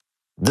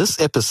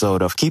This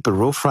episode of Keep It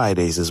Real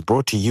Fridays is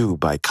brought to you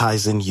by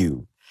Kaizen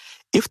U.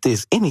 If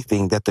there's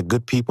anything that the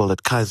good people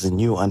at Kaizen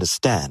U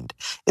understand,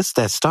 it's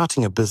that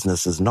starting a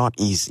business is not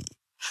easy.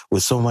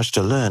 With so much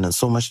to learn and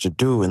so much to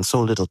do in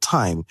so little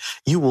time,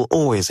 you will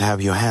always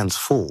have your hands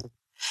full.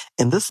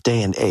 In this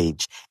day and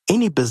age,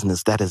 any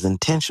business that is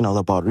intentional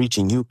about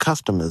reaching new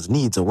customers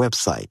needs a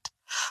website.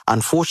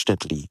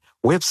 Unfortunately,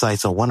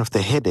 websites are one of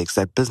the headaches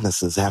that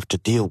businesses have to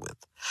deal with.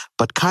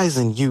 But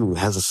Kaizen U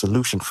has a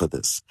solution for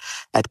this.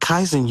 At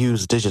Kaizen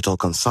U's Digital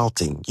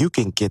Consulting, you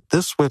can get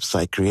this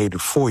website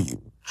created for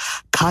you.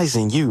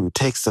 Kaizen U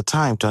takes the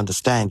time to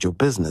understand your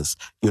business,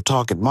 your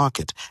target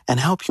market,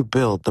 and help you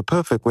build the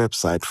perfect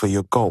website for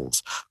your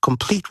goals.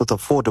 Complete with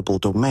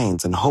affordable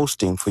domains and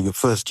hosting for your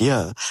first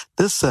year,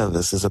 this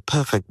service is a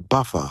perfect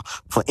buffer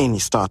for any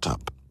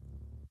startup.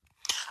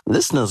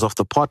 Listeners of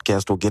the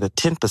podcast will get a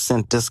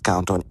 10%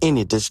 discount on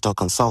any digital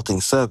consulting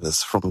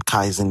service from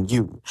Kaizen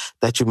U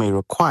that you may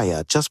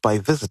require just by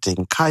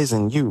visiting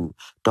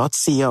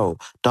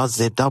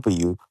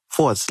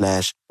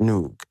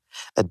kaizenu.co.zw/Noog.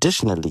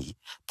 Additionally,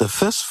 the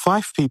first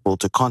 5 people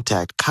to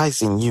contact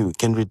Kaizen U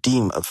can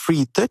redeem a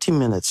free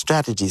 30-minute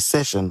strategy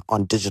session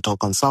on digital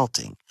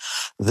consulting.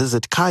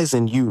 Visit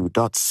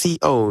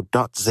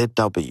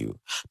kaizenu.co.zw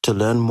to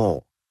learn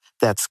more.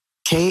 That's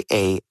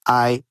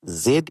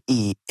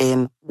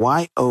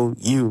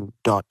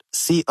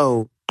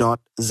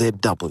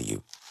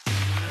KAIZENYOU.co.zw.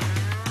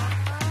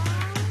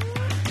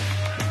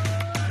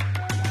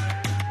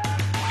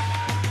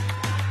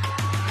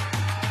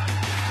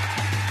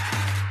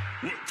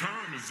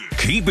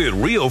 Keep It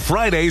Real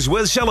Fridays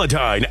with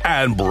Celatine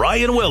and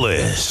Brian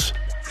Willis.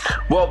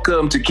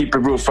 Welcome to Keep It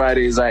Real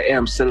Fridays. I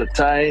am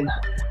Celatine.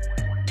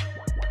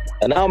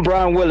 And I'm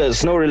Brian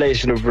Willis, no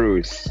relation to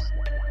Bruce.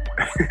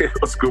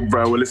 What's good,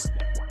 Brian Willis?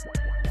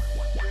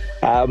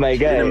 My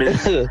guy.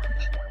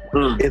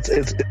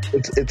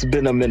 It's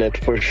been a minute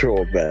for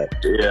sure, man.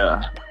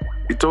 Yeah.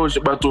 You told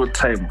you about your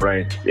time,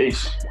 Brian.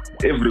 Ish.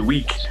 Every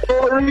week.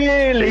 Oh,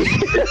 really?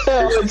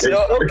 Okay.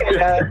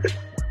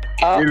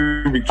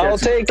 I'll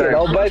take it.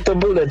 I'll bite the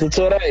bullet. It's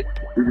all right.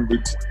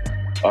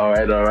 All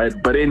right.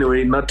 But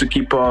anyway, not to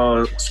keep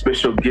our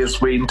special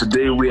guest waiting,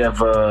 today we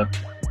have a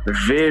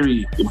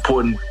very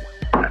important,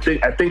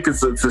 I think it's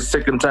the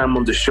second time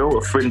on the show,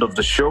 a friend of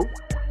the show.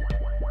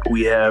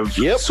 We have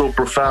So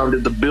Profound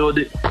in the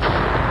building.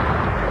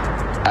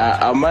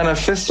 Man,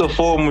 first of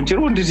all, you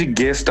don't need to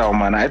guest out,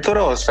 man. I thought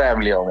I was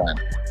family, man.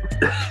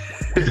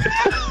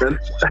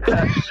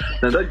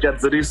 Now that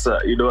gets this,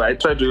 I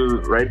try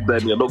to write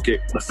that, okay,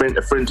 a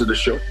friend to the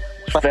show,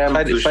 fam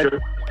to the show,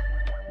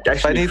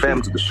 actually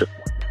fam to the show.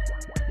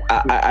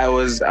 I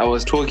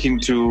was talking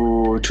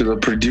to the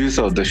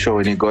producer of the show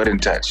and he got in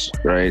touch,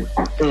 right?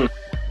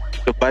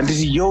 The bandit,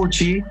 yo,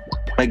 G,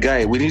 my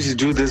guy, we need to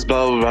do this,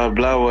 blah blah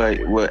blah.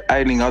 We're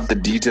ironing out the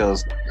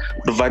details.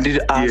 The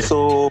bandit,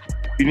 so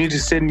you need to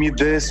send me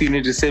this. You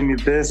need to send me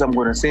this. I'm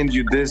gonna send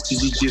you this.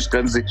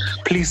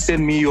 Please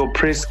send me your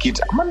press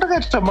kit. I'm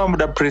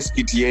the press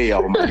kit.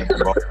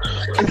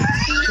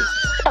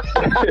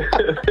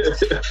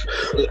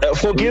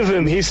 Forgive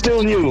him. He's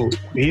still new.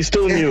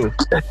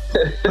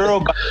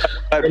 Bro,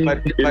 but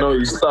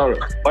he's sorry.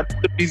 One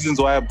of the reasons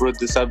why I brought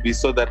this up is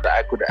so that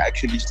I could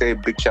actually say a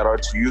big shout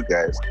out to you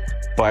guys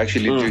for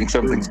actually doing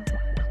something.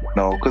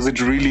 No, because it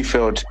really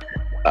felt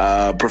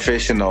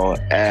professional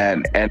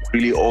and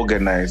really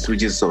organized,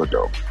 which is so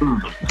dope.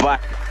 But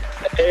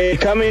hey,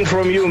 coming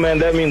from you, man,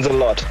 that means a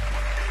lot.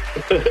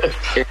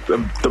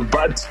 the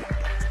but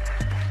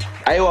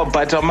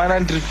but a man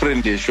and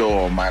friend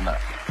show, man.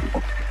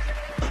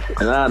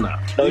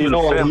 No, you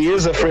know what? He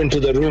is a friend to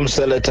the room,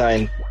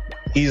 Celatine.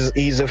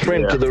 He's a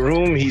friend to the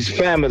room. He's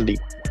family.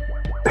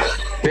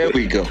 There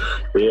we go.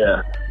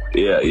 Yeah.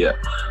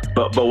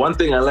 But one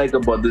thing I like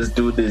about this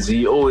dude is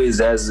he always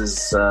has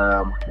his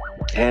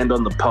hand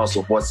on the pulse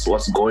of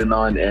what's going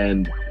on,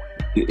 and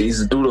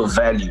he's a dude of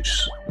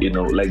values.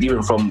 Like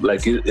even from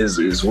like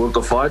his work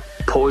of art,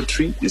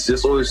 poetry. It's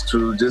just always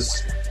to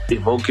just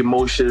evoke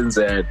emotions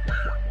and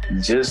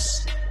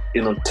just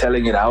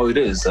telling it how it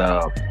is.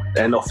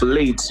 And of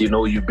late,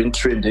 you've been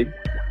trending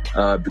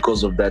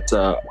because of that.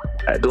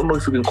 I don't know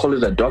if you can call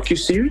it a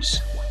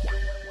docu-series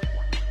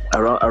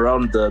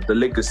around the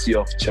legacy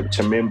of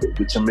Chamembe,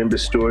 the Chamembe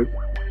story,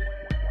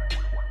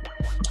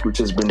 which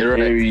has been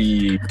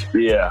very,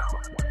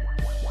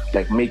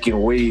 like making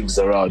waves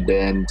around.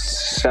 And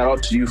shout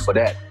out to you for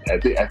that. I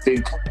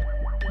think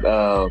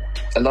a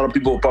lot of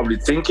people are probably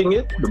thinking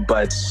it,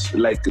 but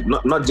like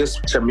not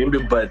just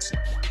Chamembe, but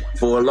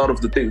for a lot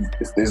of the things,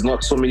 there's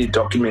not so many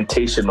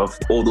documentation of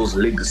all those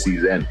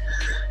legacies, and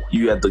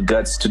you had the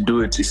guts to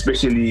do it,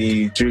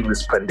 especially during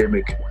this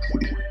pandemic.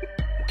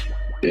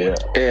 Yeah,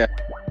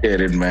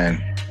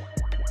 man.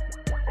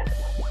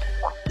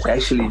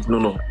 Actually,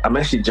 no. I'm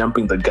actually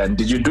jumping the gun.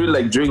 Did you do it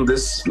like during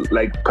this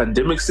like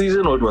pandemic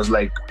season, or it was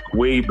like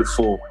way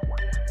before?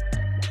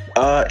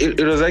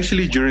 It was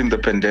actually during the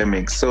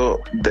pandemic.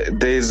 So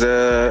there's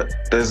a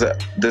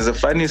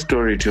funny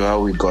story to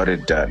how we got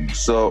it done.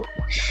 So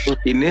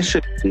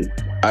initially,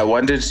 I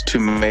wanted to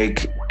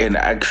make an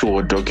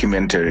actual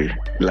documentary,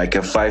 like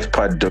a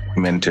 5-part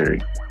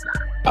documentary.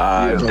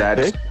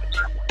 That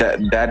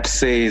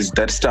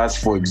starts,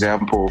 for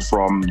example,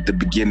 from the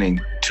beginning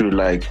to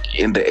like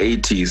in the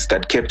 80s,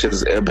 that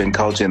captures urban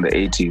culture in the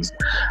 80s,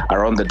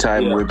 around the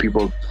time where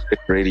people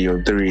Radio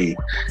 3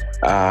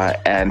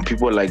 and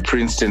people like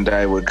Princeton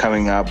Dye were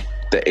coming up,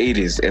 the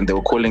 80s, and they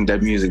were calling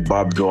that music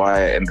Bob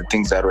Dwyer and the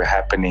things that were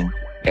happening,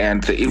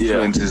 and the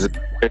influences in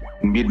the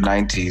mid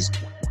 90s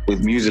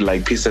with music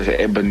like Piece of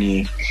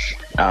Ebony,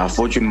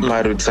 Fortune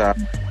Paruta,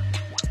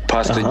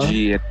 Pastor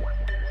G, and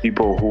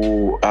people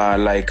who are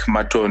like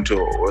Matonto,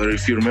 or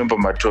if you remember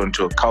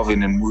Matonto,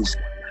 Calvin and Moose.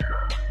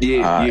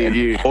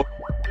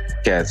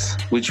 Cats,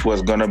 which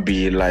was gonna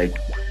be like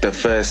the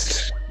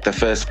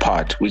first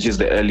part, which is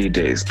the early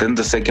days. Then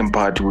the second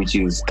part, which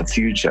is the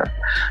future.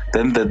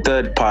 Then the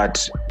third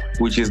part,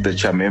 which is the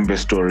Chamembe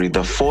story.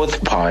 The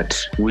fourth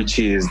part, which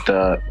is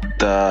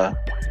the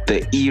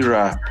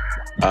era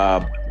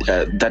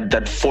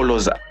that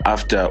follows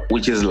after,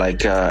 which is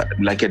like a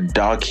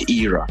dark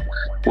era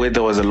where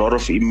there was a lot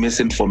of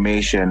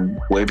misinformation,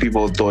 where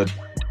people thought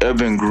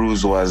urban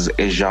grooves was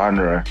a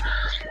genre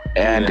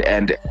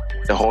and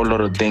a whole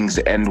lot of things,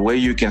 and where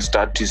you can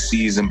start to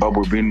see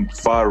Zimbabwe being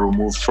far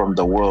removed from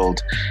the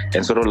world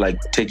and sort of like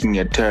taking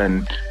a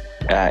turn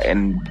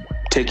and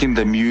taking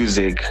the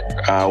music,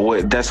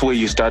 that's where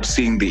you start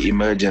seeing the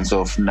emergence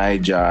of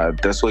Niger.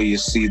 That's where you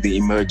see the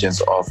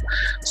emergence of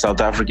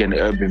South African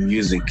urban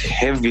music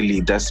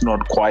heavily. That's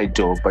not quite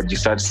though, but you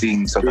start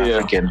seeing South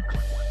African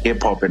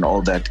hip hop and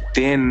all that.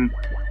 Then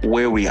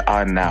where we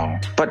are now.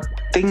 But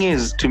thing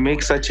is, to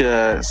make such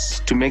a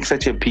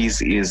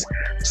piece is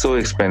so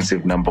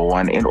expensive, number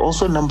one. And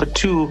also number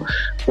two,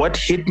 what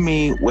hit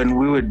me when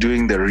we were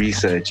doing the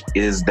research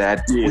is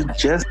that we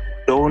just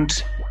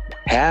don't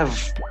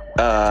have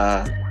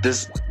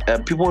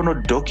people are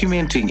not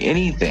documenting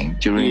anything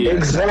during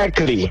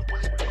exactly.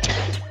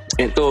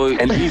 And so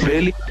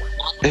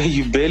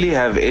you barely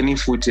have any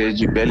footage,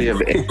 you barely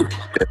have any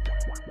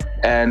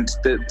and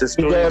the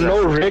story, there are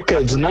no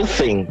records,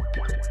 nothing.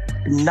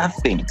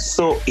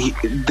 So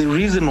the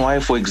reason why,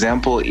 for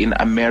example, in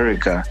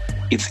America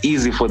it's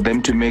easy for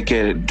them to make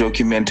a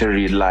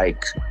documentary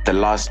like The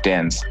Last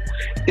Dance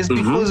is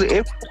because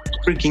everyone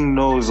freaking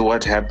knows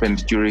what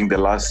happened during the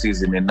last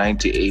season in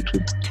 '98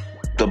 with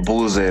the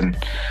Bulls and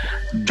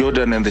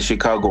Jordan and the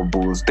Chicago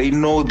Bulls. They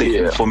know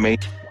the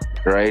information,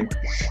 right?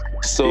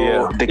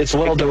 So it's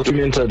well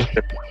documented.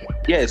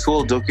 Yeah, it's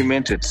well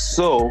documented.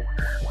 So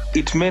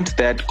it meant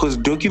that because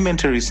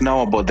documentary is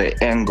now about the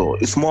angle,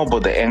 it's more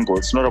about the angle,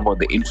 it's not about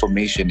the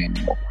information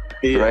anymore,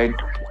 right?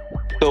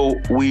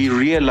 So we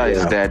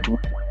realized that we're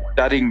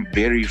starting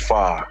very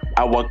far.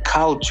 Our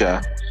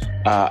culture,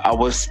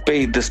 our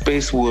space, the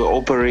space we were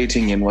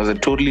operating in was a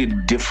totally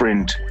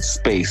different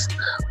space.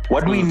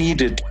 What we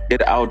needed to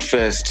get out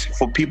first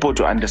for people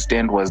to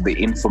understand was the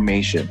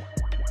information,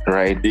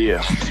 right?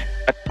 Yeah.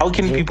 But how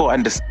can people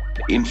understand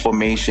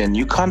information?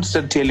 You can't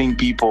start telling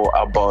people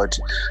about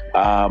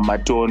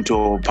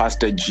Matonto,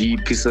 Pastor G,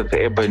 Piece of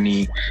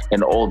Ebony,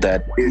 and all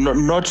that.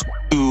 Not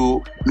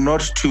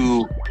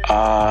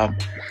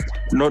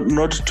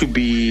to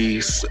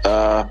be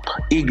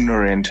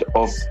ignorant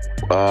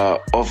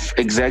of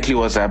exactly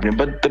what's happening,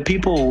 but the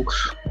people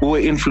who were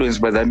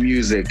influenced by that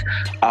music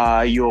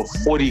are your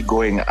 40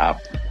 going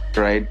up,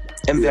 right?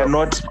 And they're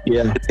not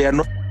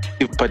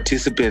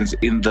participants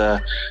in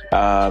the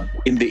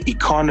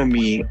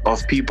economy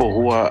of people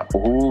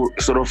who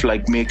sort of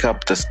like make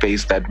up the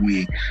space that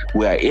we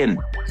are in.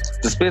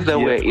 The space that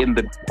we're in,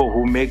 the people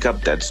who make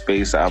up that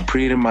space are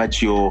pretty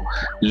much your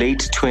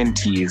late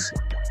 20s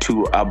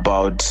to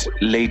about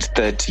late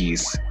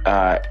 30s,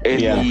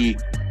 early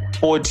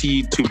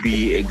 40 to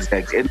be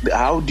exact. And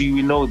how do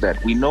we know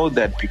that? We know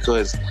that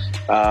because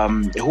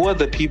who are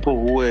the people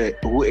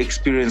who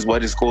experience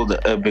what is called the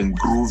urban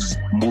grooves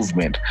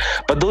movement?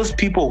 But those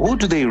people, who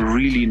do they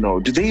really know?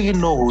 Do they even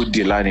know who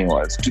Delani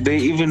was? Do they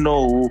even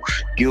know who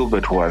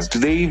Gilbert was? Do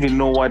they even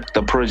know what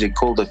the project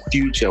called The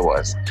Future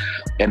was?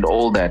 And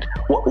all that.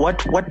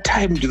 What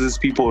time do these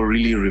people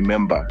really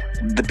remember?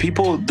 The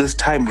people this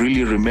time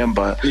really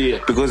remember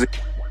because it's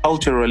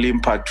culturally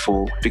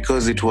impactful,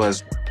 because it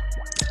was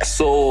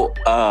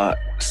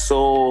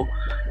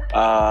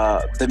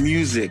the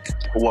music,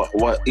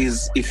 what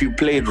is, if you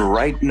play it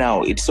right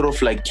now, it sort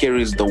of like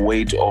carries the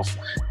weight of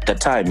the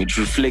time. It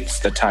reflects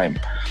the time.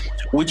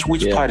 Which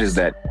part is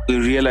that? We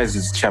realize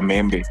it's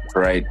Chamembe,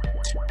 right?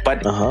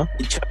 But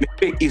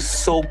Chamembe is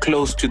so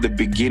close to the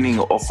beginning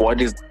of what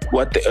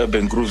the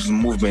urban grooves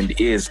movement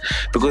is,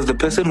 because the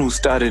person who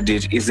started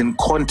it is in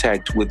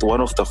contact with one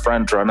of the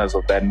front runners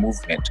of that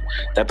movement.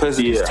 That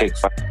person is Take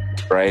 5,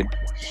 right?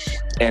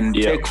 And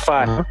Take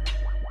 5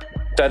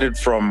 started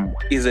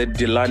is a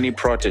Delani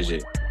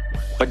protege.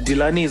 But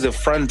Delani is a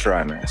front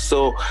runner.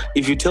 So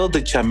if you tell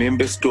the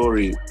Chamembe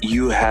story,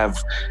 you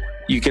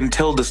can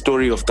tell the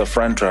story of the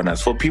front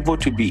runners for people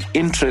to be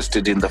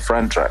interested in the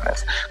front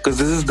runners, because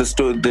this is the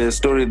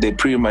story they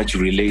pretty much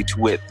relate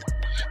with.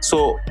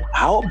 So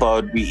how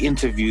about we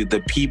interview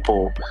the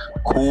people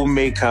who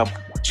make up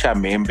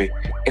Chamembe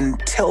and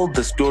tell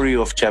the story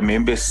of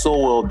Chamembe so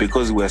well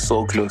because we're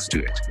so close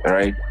to it, all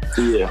right?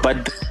 Yeah.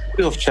 But the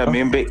story of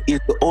Chamembe is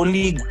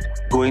only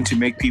going to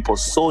make people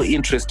so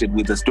interested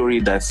with the story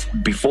that's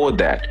before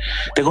that.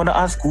 They're going to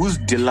ask, who's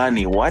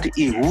Delani?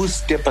 Who's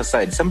Step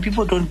Aside? Some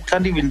people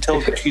can't even tell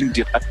between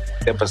Delani and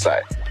Step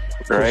Aside,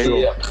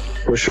 right?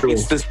 For sure.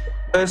 It's this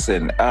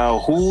person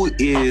who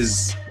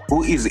is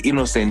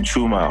Innocent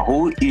Chuma,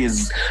 who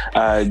is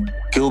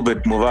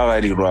Gilbert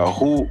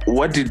Muvavarirwa,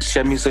 what did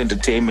Shamiso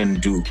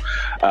Entertainment do,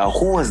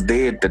 who was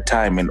there at the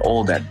time and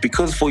all that.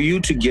 Because for you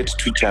to get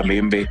to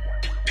Chamembe,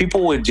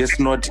 people were just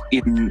not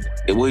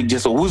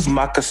who's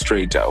Marcus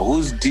Strater,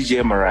 who's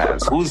DJ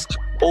Maraz, who's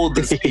all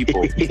these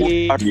people.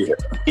 Right?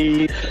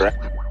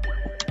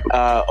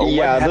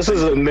 This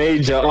is a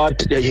major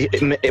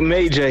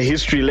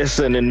history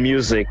lesson in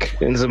music,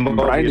 in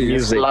Zimbabwean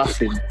music.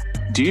 Laughing.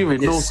 Do you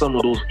even know some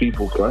of those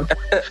people, right?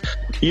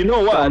 You know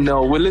what?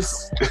 No,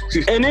 Willis.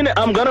 And then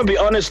I'm gonna be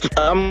honest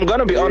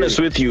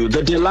with you.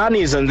 The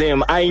Delanis and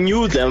them, I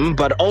knew them,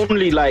 but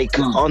only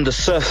on the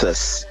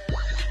surface.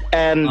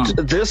 And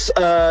this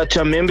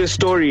Chamembe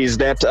stories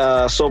that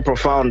So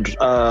Profound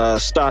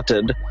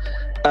started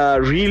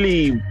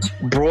really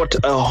brought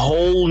a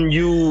whole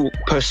new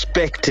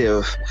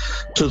perspective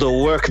to the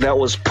work that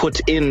was put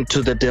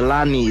into the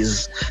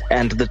Delanis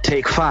and the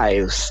Take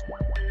Fives.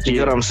 Do you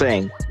get what I'm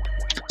saying?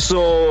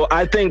 So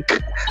I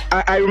think,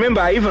 I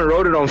remember I even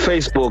wrote it on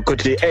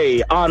Facebook.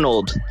 Hey,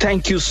 Arnold,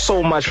 thank you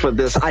so much for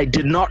this. I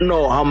did not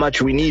know how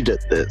much we needed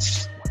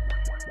this.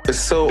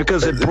 So,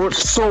 because it brought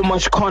so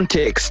much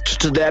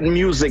context to that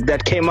music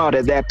that came out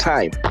at that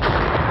time.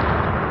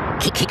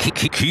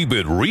 Keep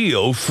It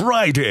Real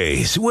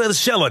Fridays with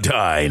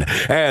Celatine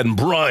and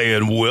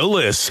Brian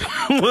Willis.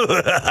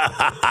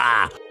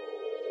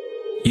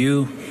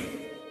 You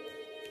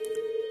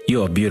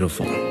are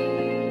beautiful.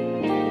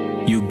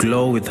 You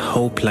glow with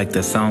hope like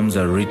the Psalms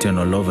are written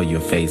all over your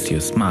face.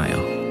 Your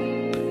smile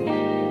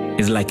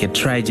is like a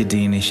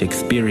tragedy in a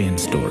Shakespearean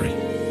story.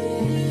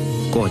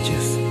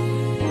 Gorgeous.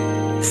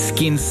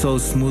 Skin so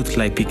smooth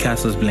like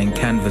Picasso's blank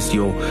canvas.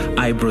 Your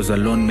eyebrows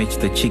alone match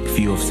the cheek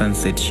view of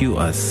sunset. You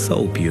are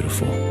so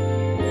beautiful.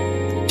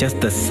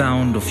 Just the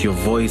sound of your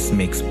voice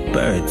makes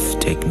birds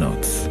take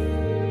notes.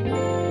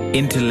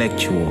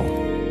 Intellectual.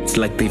 It's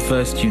like the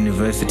first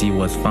university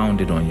was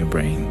founded on your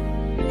brain.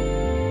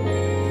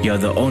 You're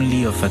the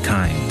only of a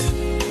kind.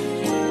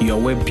 You're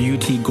where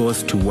beauty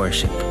goes to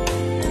worship,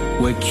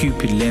 where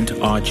Cupid learned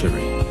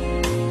archery,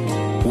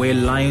 where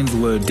lions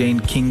were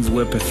ordained kings,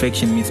 where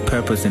perfection meets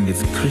purpose and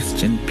is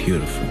Christian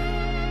beautiful.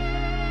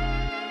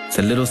 It's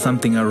a little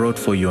something I wrote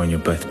for you on your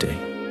birthday.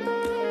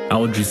 I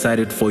would recite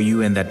it for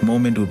you, and that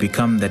moment would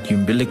become that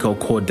umbilical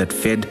cord that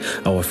fed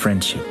our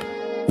friendship.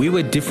 We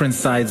were different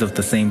sides of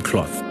the same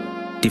cloth,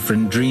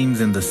 different dreams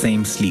in the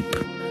same sleep.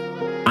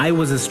 I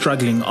was a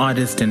struggling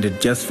artist and had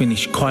just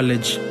finished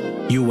college.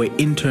 You were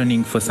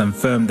interning for some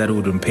firm that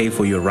wouldn't pay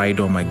for your ride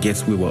home. I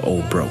guess we were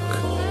all broke.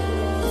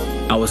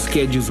 Our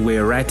schedules were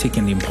erratic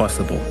and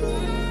impossible,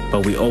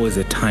 but we always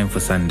had time for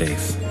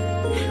Sundays.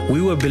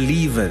 We were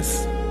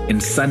believers, and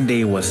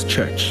Sunday was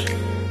church.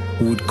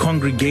 We would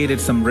congregate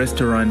at some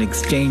restaurant,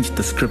 exchange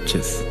the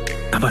scriptures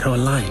about our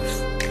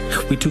lives.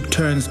 We took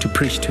turns to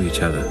preach to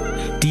each other,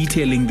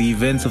 detailing the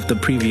events of the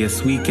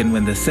previous week, and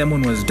when the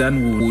sermon was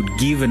done, we would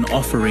give an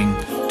offering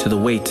to the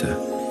waiter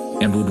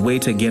and would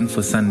wait again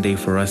for Sunday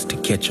for us to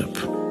catch up.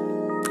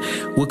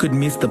 We could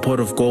miss the pot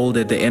of gold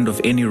at the end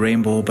of any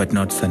rainbow, but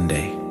not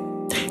Sunday.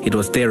 It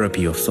was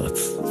therapy of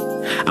sorts.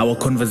 Our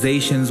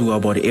conversations were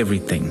about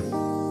everything,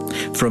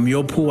 from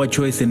your poor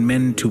choice in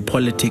men to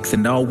politics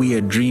and our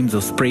weird dreams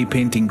of spray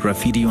painting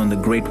graffiti on the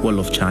Great Wall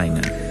of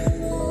China.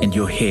 And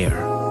your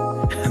hair.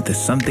 There's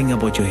something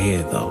about your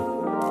hair,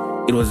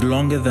 though. It was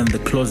longer than the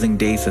closing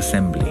day's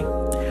assembly.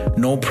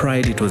 No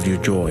pride, it was your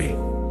joy.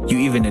 You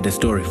even had a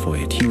story for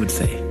it. You would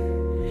say,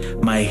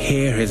 my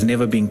hair has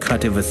never been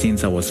cut ever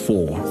since I was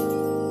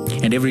 4.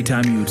 And every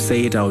time you would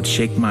say it, I would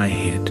shake my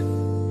head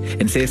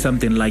and say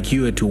something like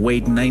you had to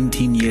wait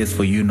 19 years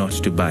for you not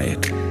to buy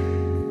it.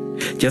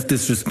 Just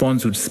this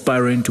response would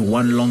spiral into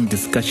one long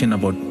discussion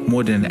about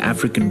modern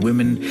African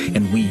women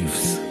and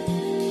weaves.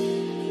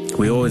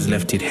 We always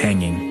left it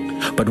hanging,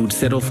 but would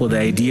settle for the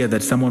idea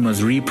that someone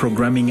was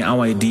reprogramming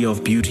our idea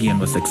of beauty and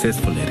was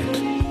successful at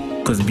it.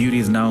 Because beauty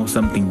is now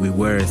something we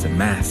wear as a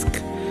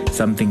mask,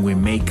 something we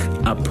make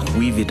up,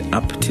 weave it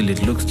up till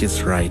it looks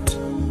just right.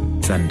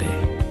 Sunday.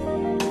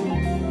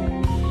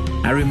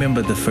 I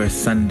remember the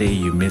first Sunday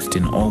you missed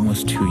in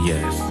almost 2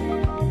 years.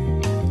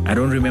 I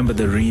don't remember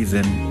the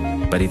reason,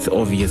 but it's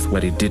obvious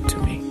what it did to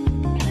me.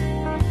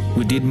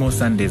 We did more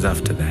Sundays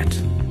after that.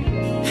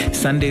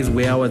 Sundays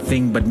were our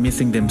thing, but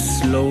missing them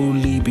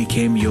slowly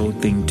became your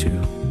thing too.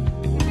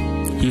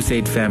 You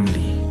said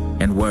family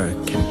and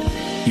work,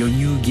 and your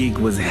new gig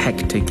was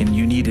hectic and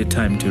you needed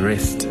time to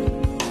rest.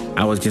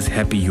 I was just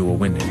happy you were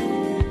winning.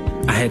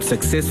 I had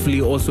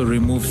successfully also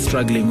removed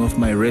struggling off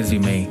my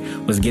resume,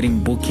 was getting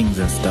bookings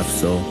and stuff,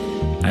 so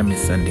I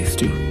miss Sundays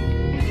too.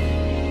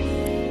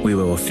 we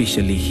were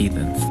officially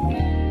heathens.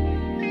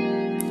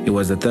 It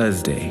was a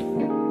Thursday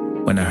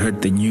when I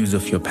heard the news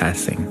of your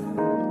passing.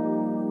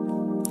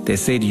 They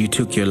said you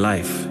took your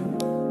life.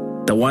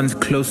 The ones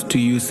close to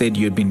you said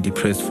you'd been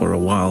depressed for a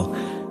while.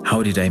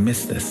 How did I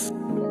miss this?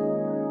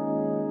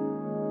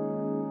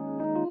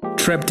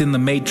 Trapped in the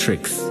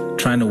matrix,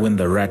 trying to win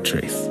the rat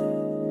race.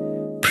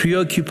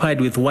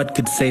 Preoccupied with what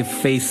could save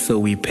face, so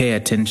we pay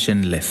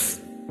attention less.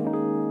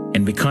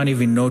 And we can't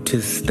even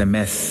notice the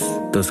mess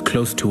those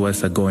close to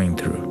us are going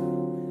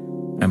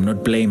through. I'm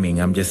not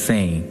blaming, I'm just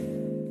saying,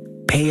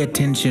 pay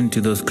attention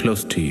to those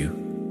close to you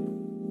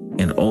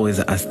and always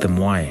ask them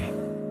why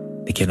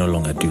they can no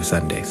longer do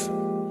Sundays.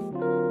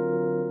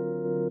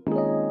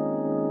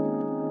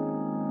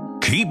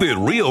 Keep It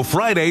Real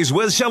Fridays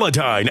with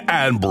Celatine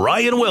and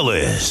Brian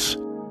Willis.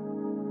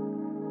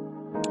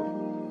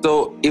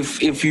 So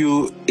if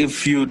you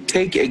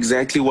take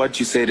exactly what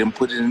you said and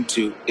put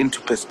it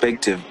into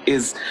perspective,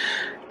 is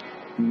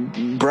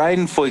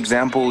Brian, for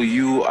example,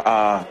 you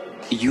are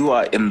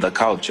in the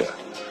culture,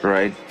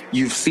 right?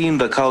 You've seen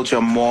the culture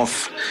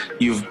morph.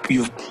 You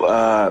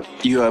are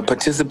a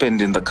participant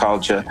in the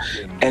culture,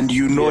 and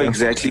you know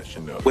exactly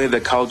where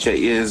the culture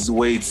is,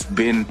 where it's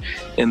been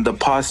in the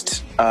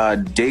past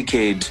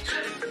decade,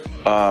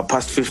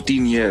 past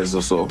 15 years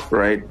or so,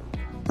 right?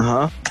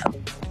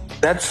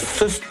 That's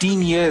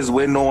 15 years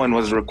where no one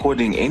was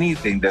recording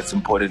anything that's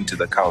important to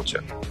the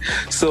culture.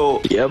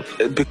 So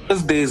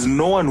because there's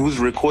no one who's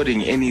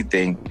recording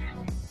anything,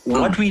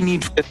 what we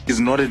need is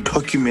not a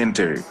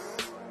documentary.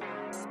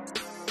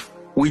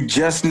 We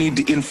just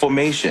need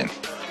information.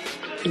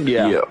 We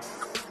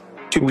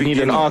need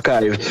an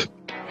archive.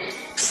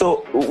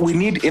 So we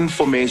need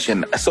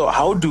information. So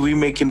how do we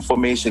make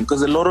information?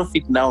 Because a lot of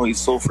it now is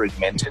so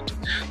fragmented.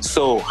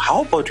 So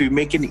how about we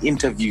make an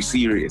interview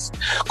series?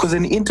 Because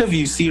an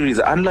interview series,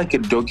 unlike a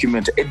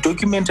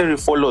documentary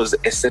follows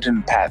a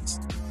certain path,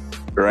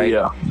 right?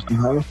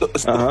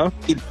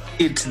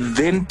 It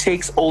then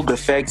takes all the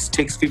facts,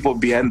 takes people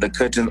behind the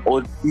curtain,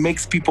 or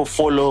makes people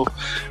follow.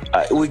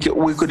 We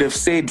could have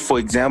said, for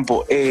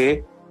example,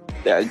 documentary.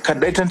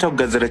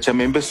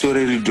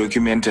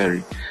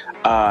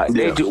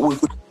 We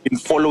could have been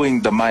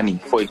following the money,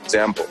 for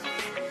example.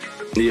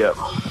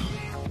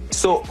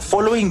 So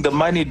following the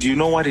money, do you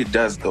know what it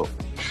does though?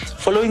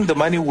 Following the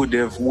money we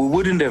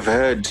wouldn't have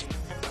heard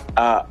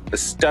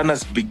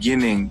Stunner's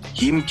beginning,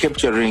 him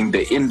capturing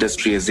the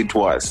industry as it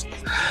was.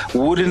 We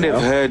wouldn't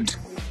have heard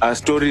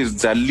stories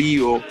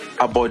Zalio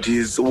about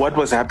what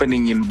was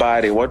happening in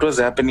Bari, what was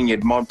happening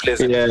at Mount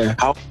Pleasant,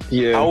 how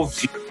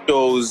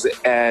videos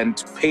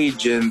and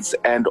pageants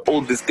and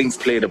all these things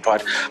played a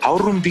part. How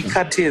Rumbi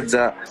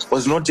Katedza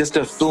was not just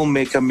a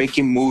filmmaker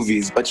making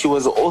movies, but she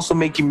was also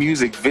making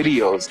music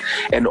videos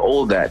and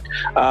all that.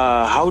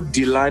 How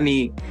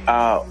Delani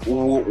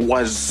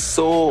was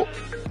so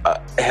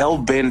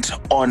hell-bent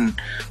on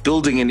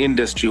building an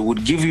industry,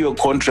 would give you a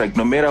contract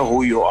no matter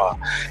who you are,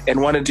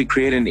 and wanted to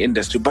create an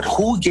industry. But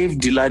who gave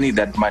Delani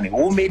that money?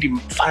 Who made him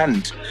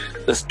fund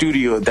the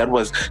studio that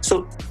was...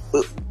 So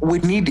we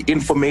need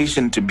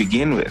information to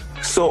begin with.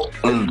 So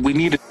we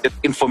need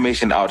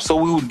information out. So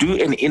we will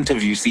do an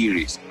interview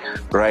series,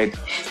 right?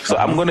 So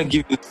I'm going to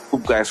give you two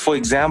guys. For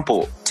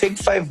example, Take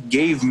 5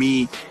 gave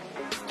me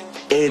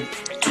a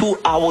 2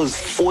 hours,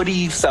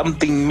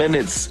 40-something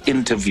minutes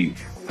interview,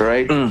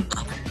 right?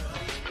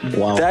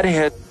 Wow. That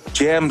had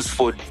jams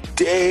for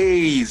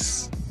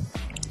days.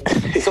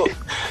 So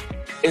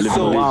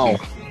wow.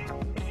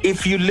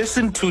 If you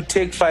listen to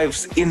Take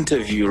 5's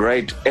interview,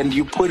 right, and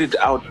you put it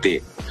out there,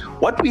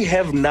 what we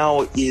have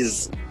now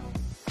is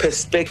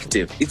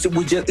perspective.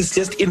 It's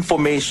just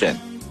information.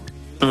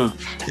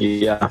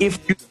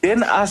 If you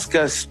then ask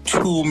us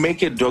to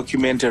make a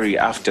documentary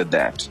after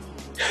that,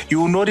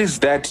 you will notice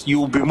that you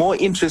will be more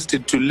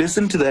interested to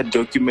listen to that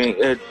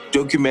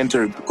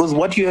documentary, because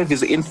what you have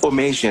is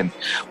information.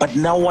 But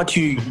now what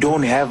you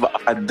don't have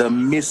are the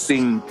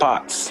missing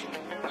parts.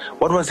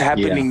 What was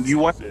happening? You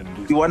want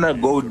to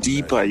go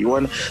deeper.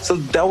 So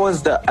that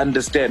was the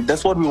understand.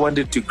 That's what we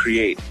wanted to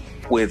create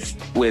with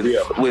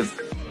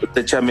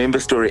the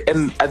Chamembe story.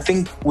 And I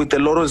think with a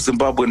lot of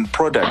Zimbabwean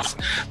products,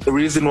 the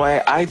reason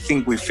why I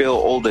think we fail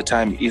all the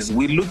time is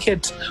we look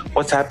at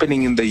what's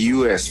happening in the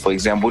US, for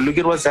example. We look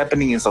at what's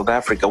happening in South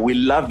Africa. We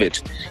love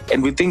it.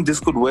 And we think this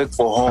could work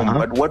for home.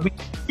 But what we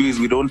do is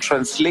we don't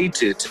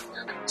translate it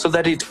so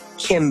that it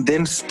can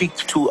then speak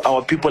to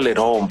our people at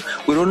home.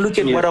 We don't look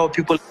at what our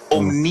people at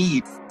home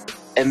need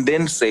and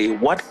then say,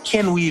 what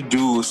can we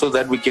do so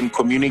that we can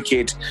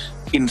communicate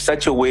in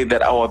such a way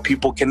that our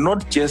people can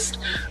not just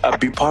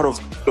be part of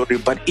the story,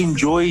 but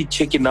enjoy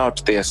checking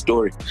out their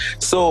story.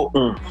 So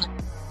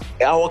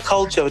our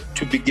culture,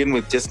 to begin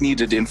with, just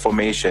needed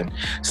information.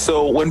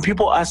 So when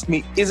people ask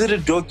me, is it a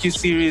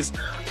docu-series?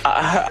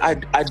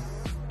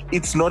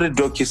 It's not a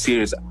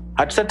docu-series.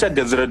 Hatsata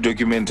Gazara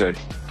documentary.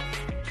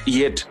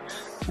 Yet,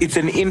 it's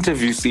an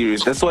interview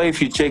series. That's why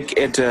if you check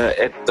at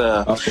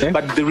the...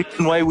 But the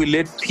reason why we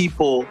let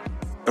people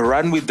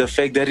run with the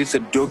fact that it's a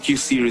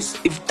docu-series.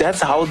 If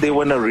that's how they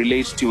want to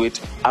relate to it,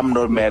 I'm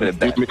not mad at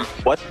that.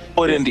 What's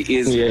important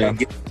is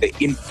get the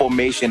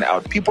information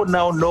out. People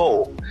now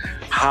know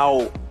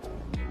how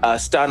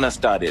Stana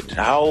started,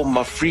 how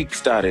Mafreak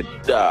started,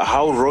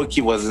 how Rocky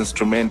was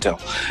instrumental,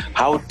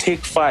 how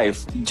Take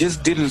 5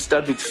 just didn't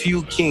start with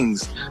Few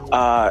Kings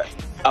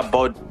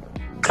about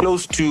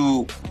close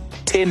to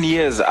 10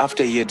 years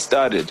after he had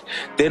started,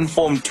 then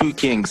formed Two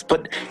Kings.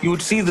 But you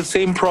would see the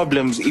same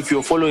problems if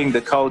you're following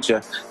the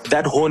culture.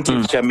 That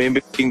haunted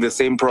Chamembe being the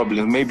same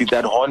problems. Maybe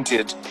that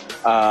haunted,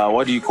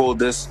 what do you call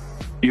this?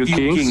 Few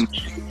Kings.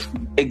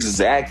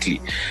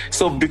 Exactly.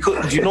 So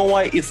because do you know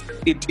why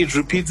it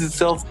repeats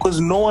itself?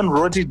 Because no one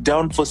wrote it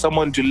down for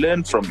someone to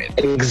learn from it.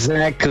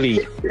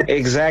 Exactly.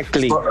 I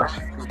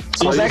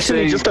was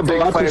actually just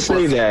about to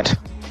say that.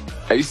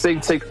 Are you saying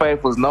Take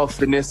 5 was now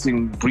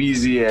finessing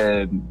Breezy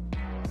and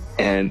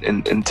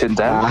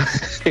Tendai?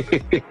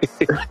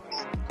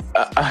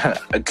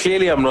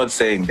 Clearly, I'm not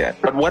saying that.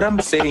 But what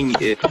I'm saying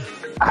is,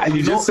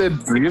 you just said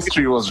the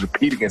history was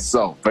repeating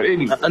itself. But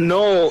anyway,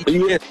 no,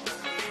 yeah.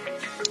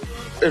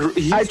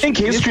 I think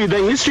the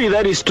history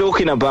that he's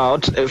talking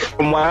about,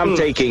 from what I'm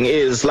taking,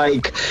 is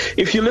like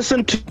if you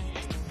listen to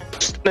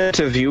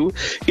interview,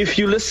 if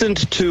you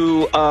listened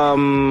to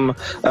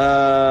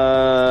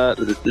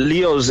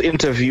Leo's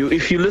interview,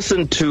 if you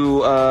listen to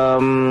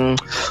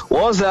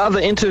what was the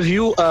other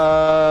interview?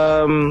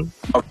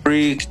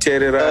 Mafreak,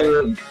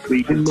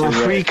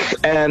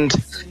 and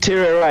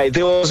Tererai.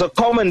 There was a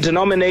common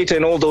denominator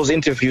in all those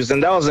interviews,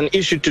 and that was an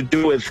issue to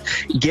do with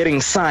getting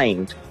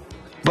signed.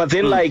 But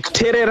then, like,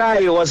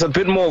 Tererai was a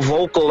bit more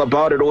vocal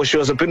about it, or she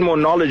was a bit more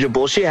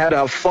knowledgeable. She had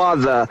her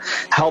father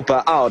help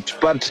her out.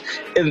 But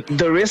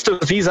the rest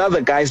of these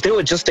other guys, they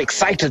were just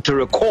excited to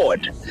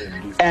record.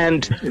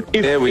 And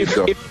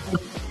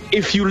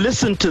if you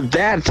listen to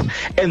that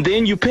and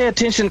then you pay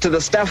attention to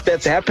the stuff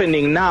that's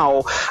happening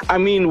now, I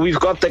mean, we've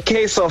got the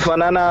case of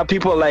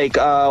people like,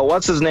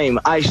 what's his name?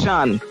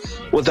 Aishan,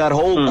 with that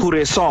whole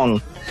Kure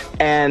song.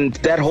 And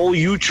that whole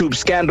YouTube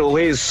scandal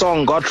where his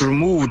song got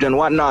removed and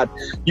whatnot,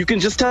 you can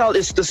just tell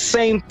it's the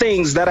same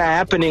things that are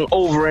happening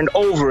over and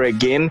over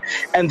again.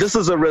 And this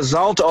is a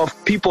result of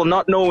people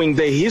not knowing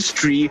the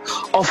history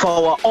of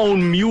our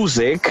own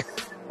music.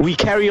 We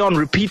carry on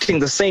repeating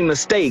the same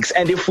mistakes.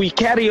 And if we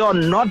carry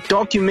on not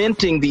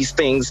documenting these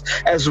things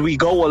as we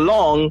go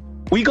along,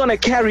 we're going to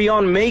carry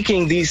on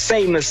making these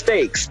same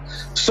mistakes.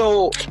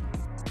 So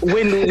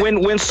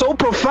when So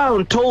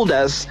Profound told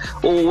us,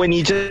 or when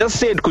he just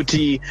said,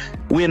 Kuti,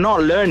 we're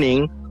not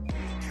learning,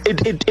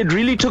 it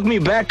really took me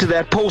back to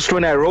that post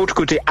when I wrote,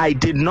 Kuti, I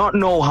did not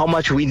know how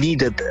much we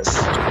needed this.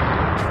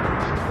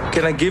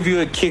 Can I give you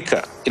a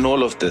kicker in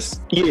all of this?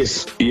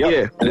 Yes.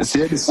 Yeah.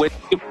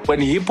 When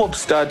hip-hop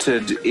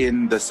started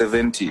in the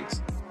 70s,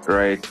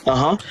 right?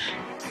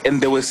 And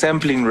they were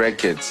sampling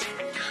records.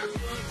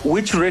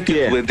 Which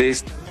records were they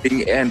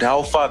sampling and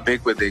how far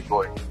back were they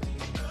going?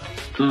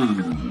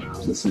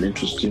 That's an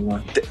interesting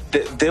one.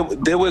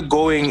 They were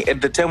going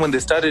at the time when they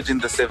started in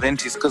the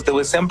 70s because they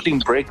were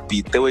sampling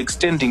breakbeat. They were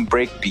extending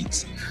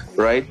breakbeats,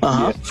 right?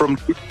 From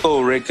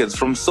disco records,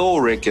 from soul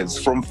records,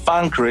 from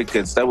funk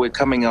records that were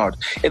coming out.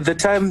 At the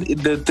time,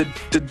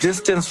 the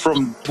distance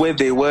from where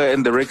they were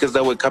and the records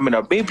that were coming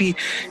out, maybe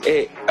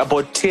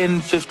about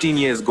 10, 15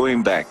 years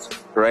going back.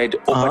 Right?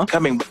 But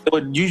they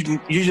were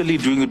usually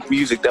doing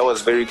music that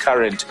was very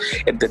current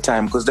at the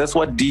time because that's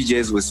what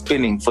DJs were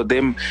spinning for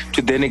them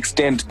to then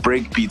extend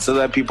breakbeats so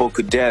that people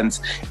could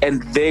dance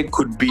and they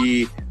could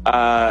be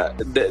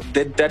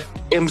that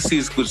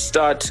MCs could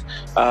start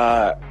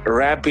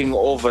rapping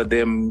over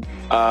them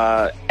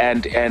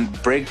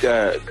and break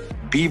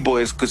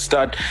B-boys could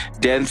start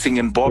dancing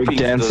and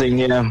bopping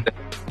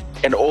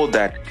and all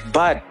that.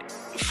 But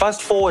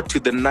fast forward to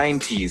the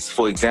 90s,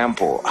 for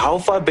example, how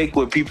far back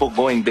were people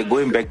going? They're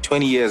going back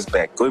 20 years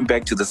back, going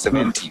back to the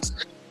 70s,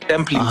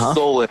 sampling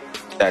soul and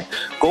that.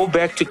 Go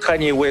back to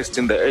Kanye West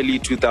in the early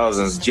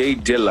 2000s, Jay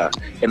Dilla,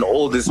 and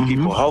all these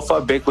people. How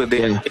far back were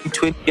they?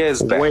 20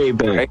 years back. Way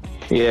back. Right?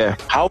 Yeah.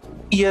 How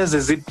many years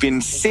has it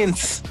been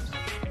since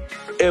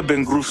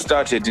urban groove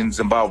started in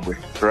Zimbabwe,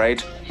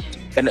 right?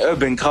 An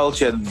urban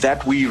culture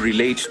that we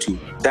relate to,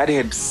 that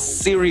had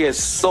serious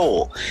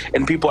soul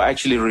and people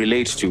actually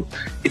relate to.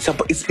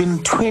 It's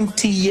been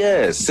 20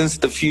 years since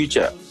The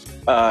Future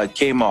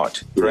came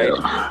out, right?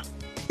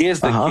 Here's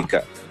the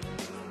kicker.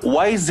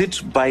 Why is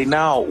it by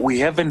now we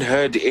haven't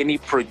heard any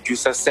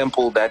producer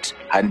sample that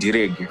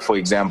Handireg, for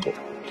example?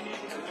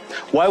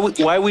 Why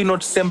are we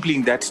not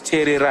sampling that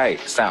Tererai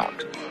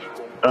sound?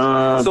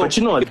 But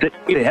you know,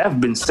 they have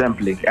been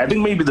sampling. I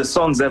think maybe the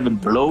songs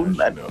haven't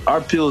blown.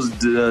 Our Pills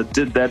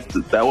did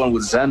that one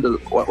with Xander.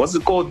 What's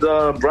it called,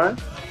 Brian?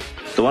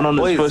 The one on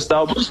the first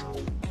album?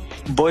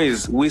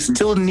 Boys, we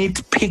still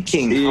need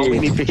picking. How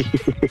many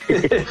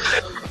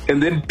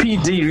And then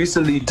PD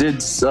recently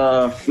did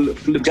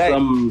flip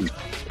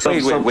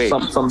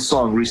some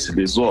song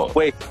recently as well.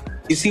 Wait,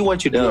 you see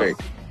what you're doing?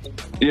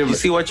 You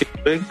see what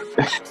you're doing?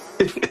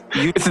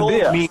 You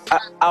told me,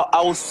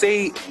 I will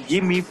say,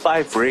 give me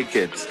 5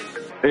 records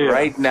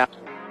right now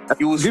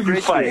You will Give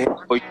me scratch your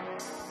 5.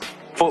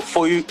 head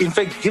for you. In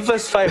fact, give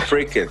us 5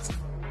 records.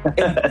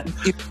 And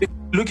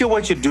look at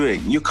what you're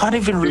doing. You can't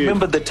even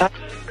remember the title.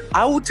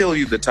 I will tell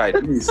you the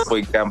titles, for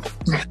example,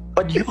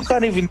 but you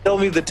can't even tell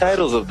me the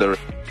titles of the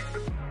records.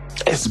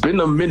 It's been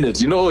a minute.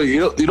 You know,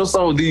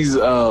 some of these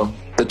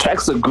the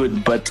tracks are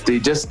good, but they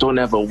just don't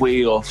have a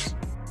way of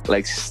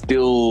like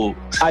still.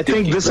 I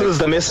think this is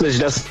the message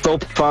that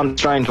Soap Farm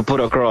trying to put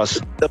across.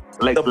 The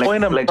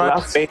point I'm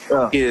trying to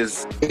make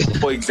is,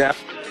 for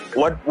example,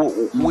 what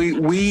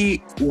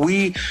we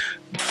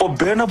for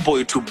Burna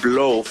Boy to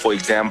blow, for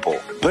example,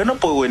 Burna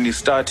Boy when he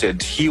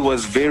started, he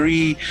was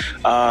very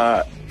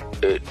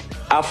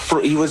Afro.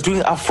 He was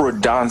doing Afro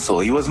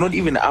dancehall. He was not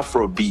even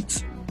Afro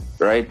beats,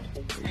 right?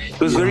 It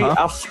was very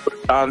Afro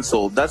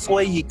dancehall. That's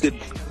why he could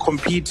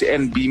compete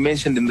and be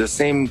mentioned in the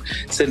same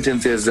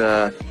sentence as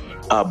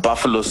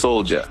Buffalo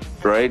Soldier,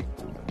 right?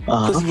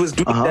 Because he was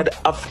doing that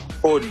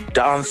Afro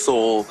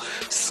dancehall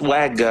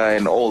swagger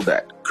and all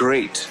that.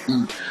 Great.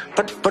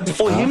 But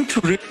for him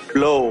to really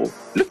blow,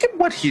 look at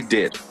what he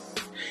did.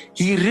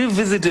 He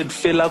revisited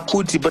Fela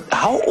Kuti, but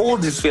how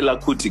old is Fela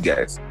Kuti,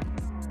 guys?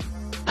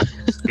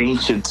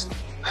 Ancient.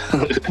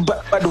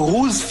 But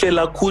who's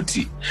Fela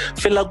Kuti?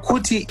 Fela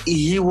Kuti,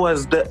 he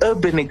was the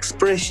urban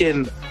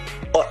expression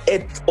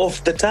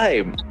of the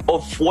time,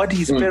 of what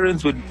his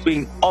parents were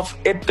doing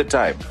at the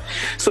time.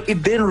 So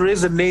it then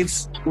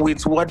resonates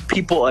with what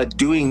people are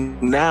doing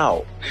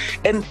now.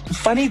 And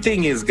funny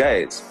thing is,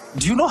 guys,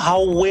 do you know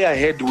how way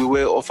ahead we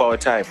were of our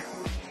time?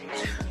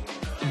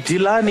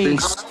 Delani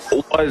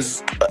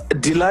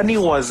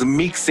was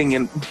mixing,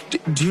 and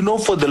do you know,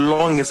 for the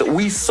longest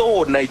we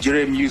saw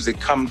Nigerian music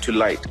come to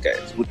light,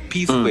 guys, with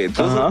P Square.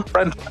 Those were the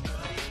front,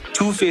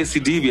 Two-Face,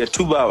 Idibia,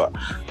 Tubawa.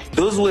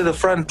 Those were the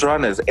front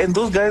runners, and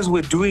those guys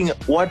were doing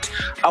what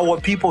our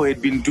people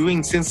had been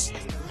doing since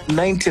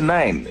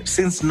 99,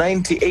 since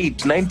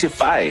 98,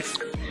 95.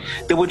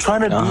 They were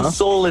trying to do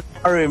soul and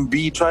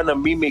R&B, trying to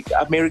mimic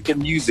American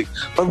music.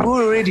 But we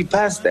were already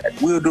past that.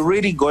 We had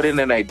already gotten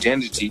an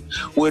identity.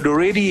 We had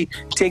already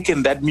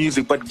taken that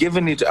music, but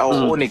given it our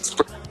own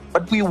expression.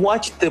 But we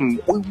watched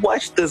them. We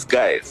watched those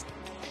guys.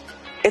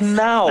 And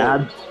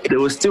now... there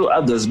were still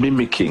others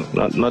mimicking.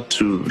 Not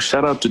to...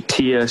 Shout out to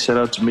Tia, shout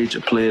out to major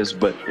players,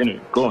 but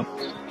anyway, go on.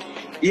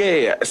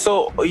 Yeah.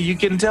 So you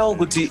can tell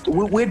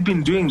we'd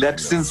been doing that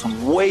since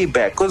way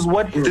back. Because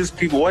what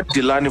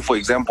Delani, for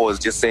example, was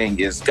just saying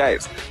is,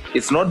 guys,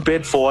 it's not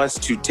bad for us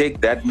to take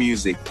that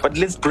music, but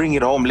let's bring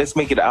it home. Let's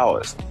make it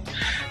ours.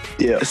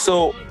 Yeah.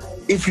 So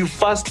if you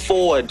fast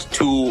forward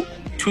to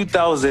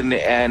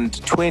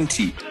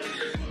 2020,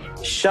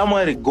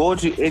 Shamar, go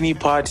to any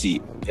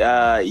party.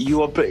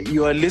 You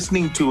are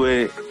listening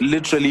to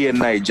literally a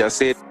Niger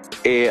set,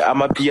 a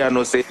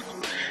Amapiano set,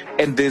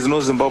 and there's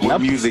no Zimbabwe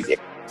music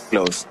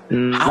close.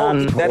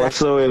 None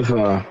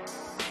whatsoever.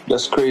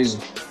 That's crazy.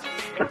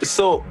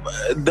 So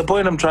the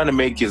point I'm trying to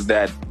make is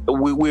that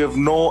we have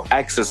no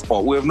access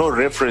point, we have no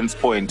reference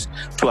point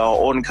to our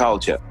own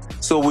culture.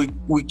 So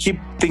we keep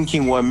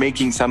thinking we're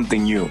making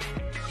something new.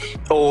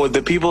 Or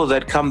the people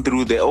that come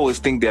through, they always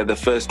think they're the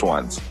first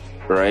ones,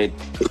 right?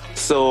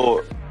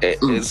 So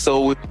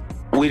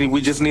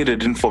we just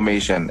needed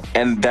information,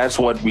 and that's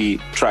what we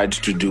tried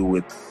to do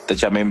with the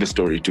Chamembe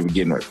story to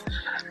begin with.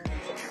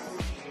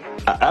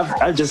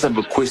 I just have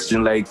a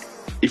question. Like,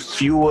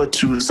 if you were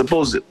to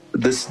suppose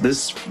this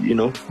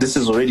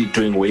is already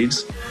doing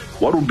waves,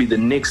 what would be the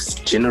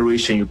next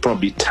generation you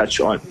probably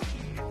touch on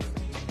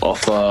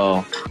of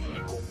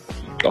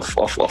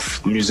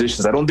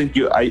musicians? I don't think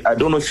I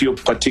don't know if you're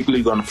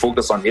particularly going to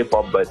focus on hip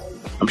hop, but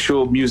I'm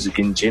sure music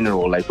in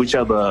general. Like, which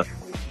other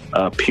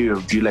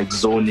period do you like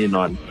zone in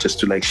on, just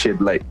to like shed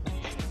light?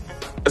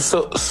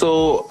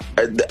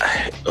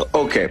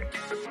 Okay.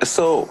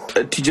 So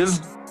to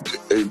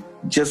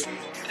just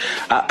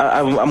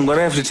I'm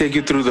gonna have to take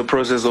you through the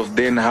process of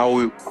then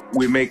how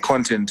we make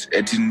content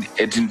at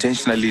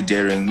Intentionally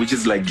Daring, which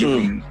is like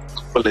giving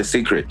people a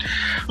secret.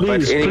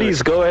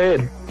 Please go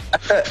ahead.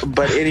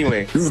 But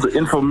anyway, this is the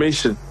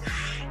information.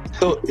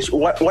 So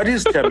what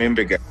is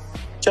Chamembe, guys?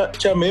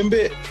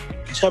 Chamembe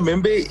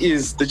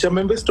is the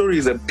Chamembe story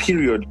is a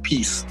period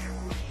piece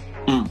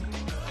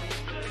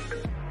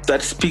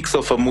that speaks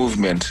of a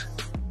movement.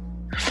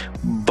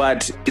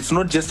 But it's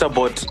not just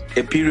about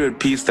a period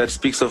piece that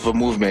speaks of a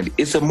movement.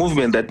 It's a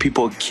movement that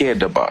people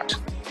cared about.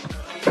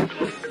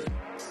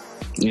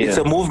 Yeah. It's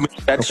a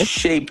movement that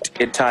shaped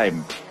a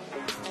time,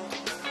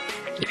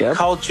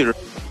 culture,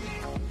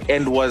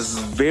 and was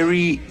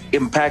very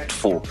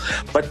impactful.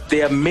 But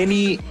there are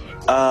many,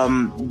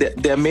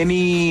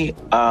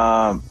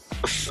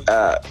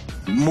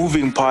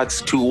 moving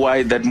parts to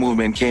why that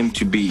movement came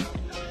to be.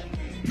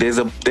 There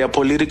are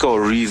political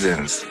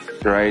reasons,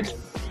 right?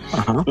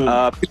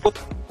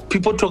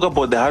 People talk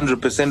about the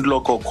 100%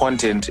 local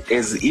content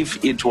as if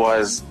it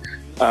was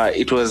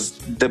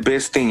the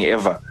best thing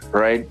ever,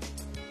 right?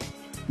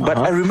 But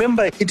I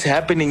remember it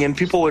happening and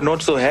people were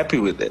not so happy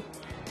with it.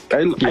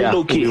 I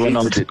low-key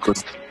hated it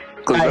because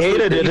I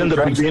hated it in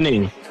the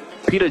beginning.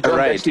 Peter John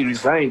actually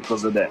resigned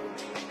because of that.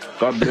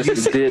 God bless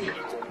him. Did.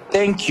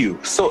 Thank you.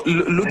 So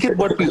look at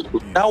what we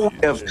now we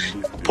have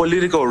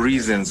political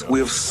reasons, we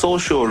have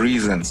social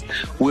reasons,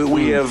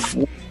 we have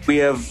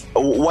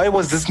why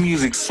was this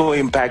music so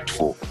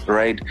impactful,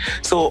 right?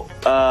 So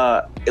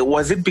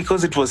was it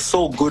because it was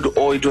so good,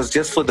 or it was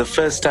just for the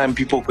first time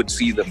people could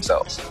see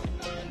themselves,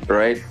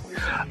 right?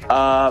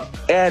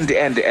 And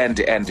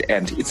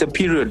it's a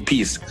period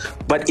piece,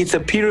 but it's a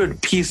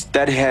period piece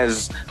that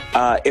has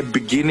a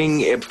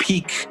beginning, a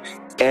peak,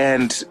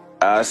 and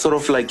sort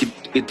of like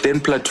it then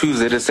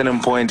plateaus at a certain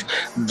point.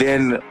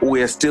 Then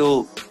we are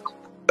still,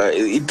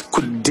 it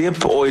could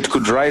dip or it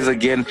could rise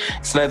again.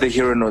 It's neither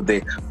here nor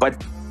there.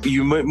 But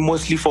you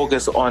mostly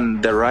focus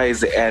on the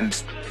rise and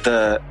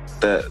the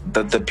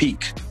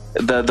peak,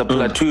 the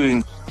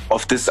plateauing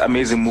of this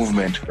amazing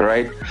movement,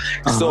 right?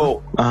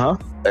 So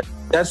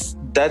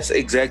that's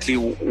exactly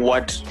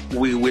what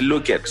we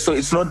look at. So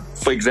it's not,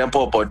 for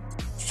example, about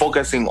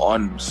focusing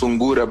on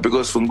Sungura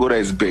because Sungura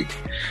is big,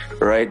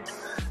 right?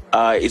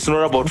 It's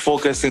not about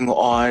focusing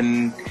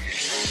on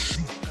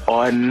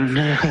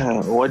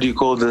what do you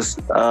call this,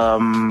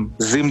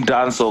 Zim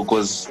Danso,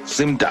 because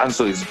Zim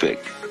Danso is big,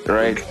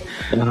 right?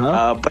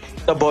 But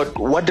it's about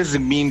what does it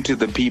mean to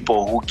the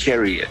people who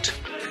carry it.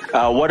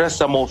 What are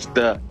some of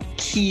the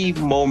key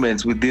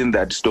moments within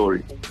that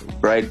story,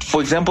 right?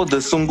 For example, the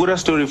Sungura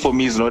story for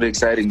me is not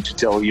exciting to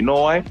tell. You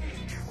know why?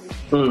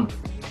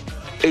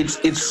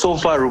 It's so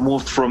far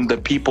removed from the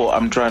people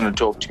I'm trying to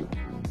talk to.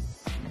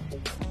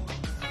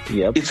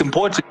 Yep. It's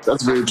important.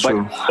 That's very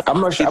true. I'm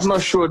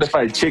not sure if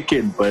I check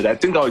in, but I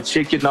think I'll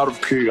check in out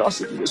of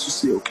curiosity just to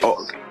see. Okay.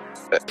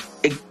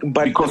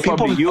 But because people,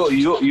 probably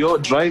you're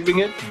driving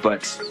it,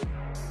 but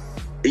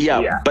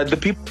yeah. But the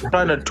people I'm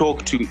trying to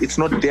talk to, it's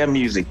not their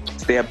music;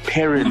 it's their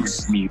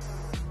parents' music.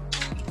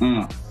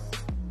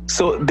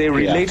 So they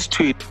relate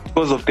to it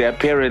because of their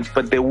parents,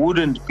 but they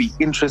wouldn't be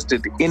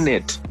interested in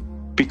it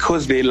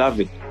because they love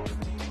it.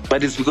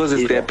 But it's because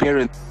it's their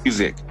parents'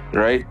 music,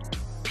 right?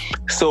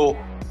 So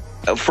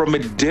from a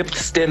depth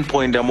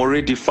standpoint, I'm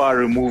already far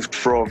removed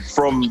from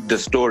the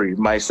story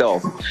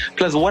myself.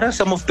 Plus, what are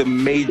some of the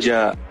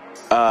major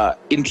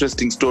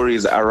interesting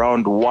stories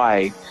around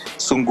why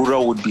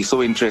Sungura would be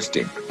so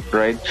interesting,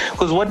 right?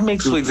 Because what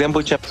makes, for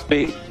example,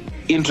 Chamembe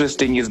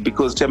interesting is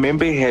because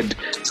Chamembe had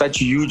such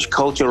huge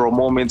cultural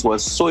moments,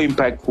 was so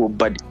impactful,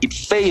 but it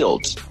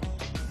failed.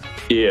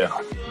 Yeah.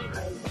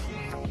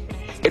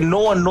 And no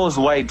one knows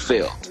why it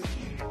failed.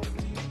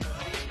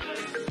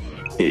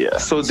 Yeah.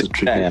 So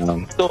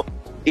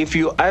if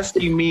you're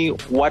asking me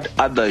what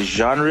other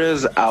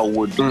genres I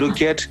would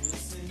look at,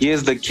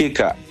 here's the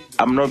kicker.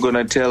 I'm not going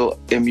to tell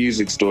a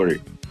music story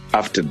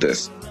after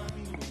this.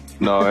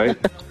 No, right?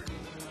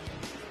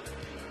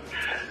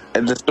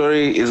 And the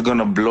story is going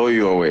to blow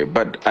you away,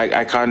 but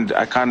I can't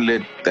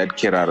let that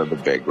kid out of the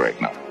bag right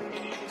now.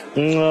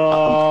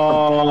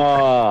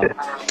 No.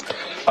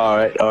 All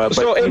right.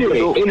 So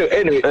anyway.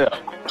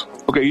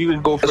 Okay, you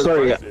can go first.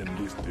 Sorry.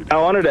 I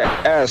wanted to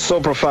ask, so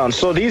profound.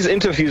 So these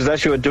interviews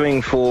that you are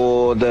doing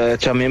for the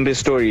Chamembe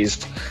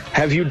stories,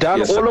 have you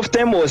done all of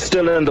them or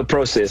still in the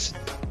process?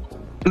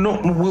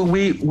 No,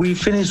 we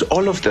finished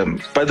all of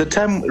them. By the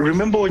time,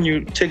 remember when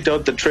you checked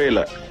out the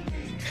trailer?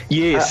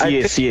 Yes.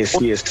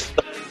 The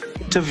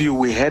interview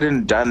we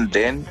hadn't done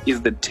then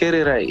is the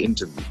Tererai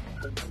interview.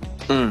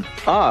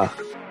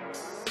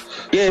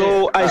 Yeah.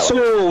 So I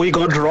saw we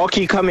got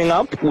Rocky coming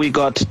up. We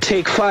got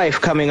Take 5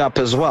 coming up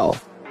as well.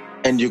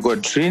 And you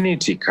got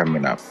Trinity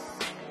coming up.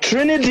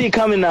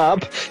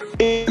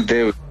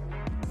 There.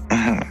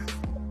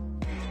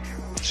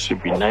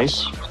 Should be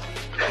nice.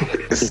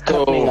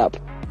 Coming up.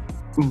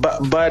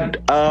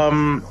 But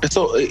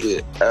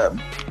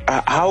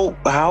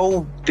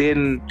how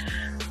then?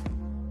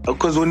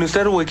 Because when you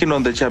started working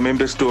on the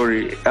Chamembe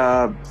story,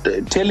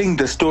 telling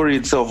the story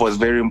itself was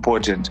very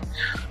important.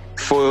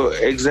 For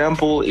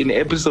example, in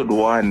episode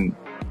 1,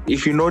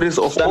 if you notice,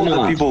 of all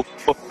the people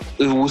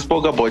who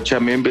spoke about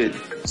Chamembe,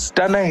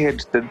 Stana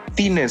had the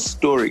thinnest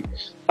story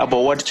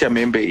about what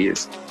Chamembe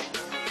is,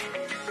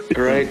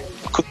 right?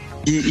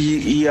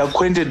 He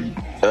acquainted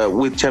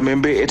with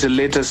Chamembe at a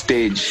later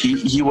stage.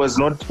 He was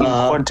not in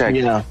contact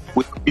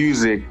with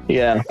music.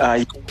 Yeah.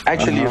 He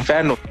actually a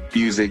fan of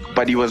music,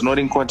 but he was not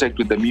in contact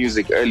with the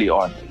music early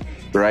on,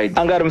 right?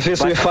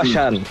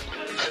 Fashion.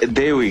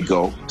 There we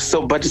go.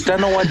 So, but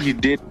Stana, what he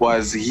did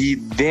was he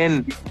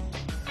then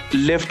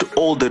left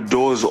all the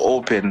doors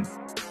open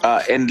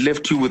and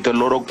left you with a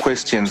lot of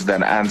questions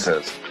than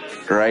answers,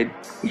 right?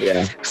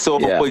 Yeah. So,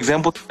 for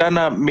example,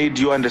 Stana made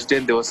you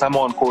understand there was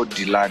someone called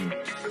Dilani.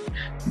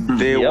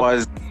 There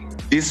was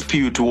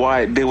dispute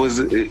why there was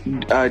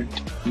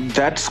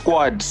that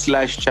squad /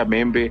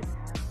 Chamembe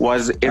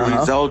was a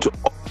result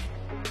of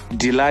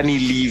Dilani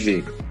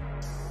leaving.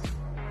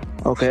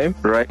 Okay.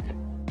 Right.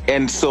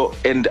 And so,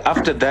 and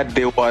after that,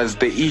 there was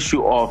the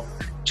issue of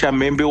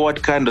Chamembe,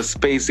 what kind of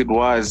space it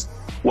was.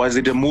 Was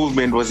it a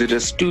movement? Was it a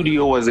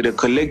studio? Was it a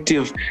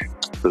collective?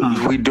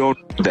 We don't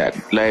know that,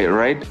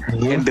 right?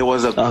 And there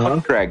was a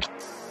contract,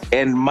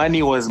 and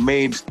money was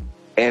made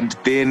and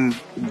then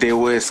there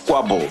were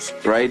squabbles,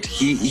 right?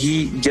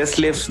 He just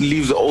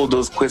leaves all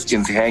those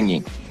questions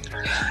hanging.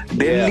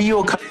 Then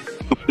Leo comes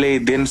to play,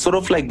 then sort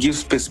of like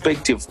gives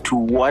perspective to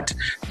what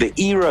the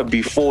era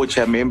before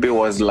Chamembe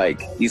was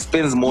like. He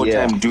spends more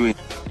time doing,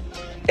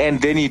 and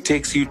then he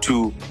takes you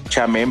to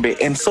Chamembe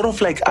and sort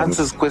of like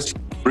answers questions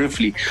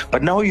briefly.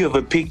 But now you have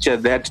a picture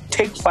that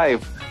Take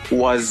 5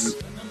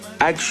 was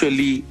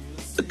actually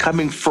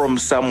coming from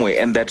somewhere,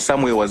 and that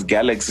somewhere was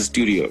Galaxy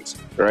Studios,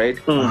 right?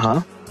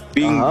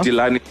 Being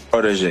Delani's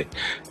protege.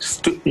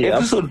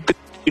 Episode 3,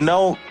 you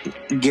now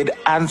get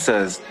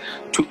answers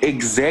to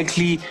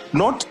exactly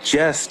not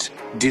just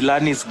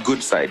Delani's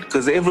good side,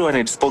 because everyone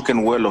had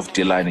spoken well of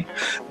Delani,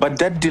 but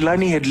that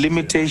Delani had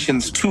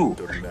limitations too.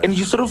 And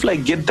you sort of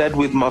like get that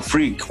with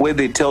Mafrik, where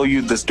they tell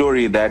you the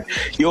story that,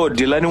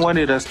 Delani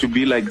wanted us to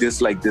be like this.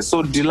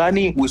 So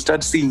Delani, we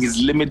start seeing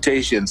his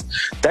limitations.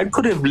 That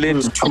could have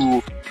led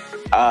to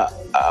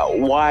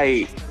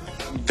why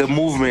the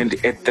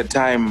movement at the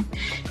time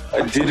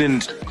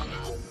didn't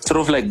sort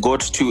of like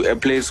got to a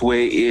place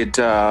where it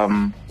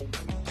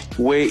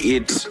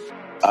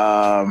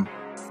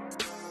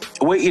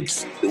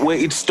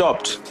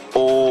stopped,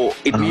 or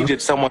it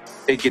needed someone to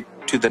take it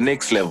to the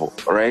next level,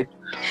 right?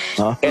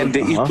 And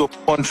the issue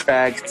of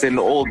contracts and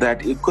all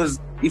that, because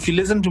if you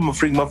listen to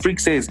Mafrik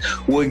says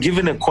we're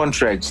given a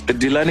contract. The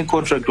Delani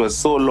contract was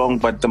so long,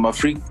 but the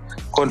Mafrik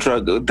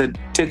contract, the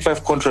Take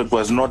 5 contract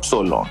was not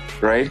so long,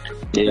 right?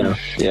 Yeah.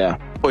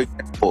 For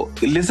example,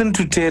 listen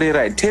to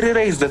Tererai.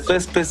 Tererai is the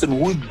first person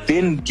who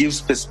then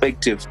gives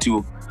perspective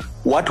to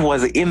what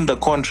was in the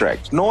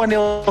contract. No one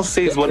else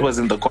says what was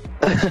in the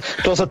contract.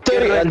 It was a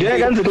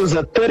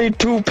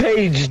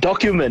 32-page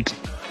document.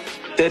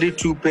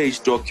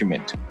 32-page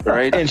document,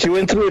 right? And she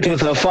went through it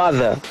with her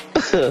father.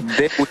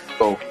 There we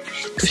go.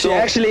 She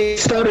actually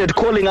started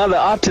calling other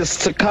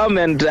artists to come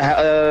and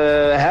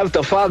have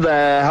the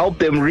father help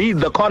them read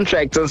the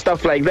contracts and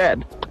stuff like that.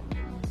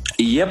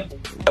 Yep.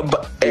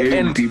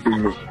 And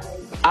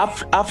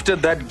after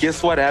that,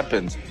 guess what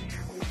happens?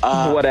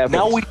 What happens?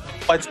 Now we know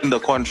what's in the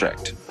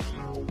contract,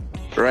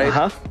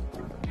 right?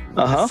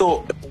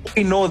 So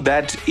we know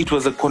that it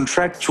was a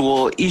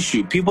contractual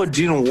issue. People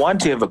didn't want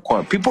to have a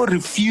contract. People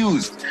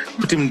refused.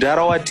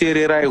 Mdarawa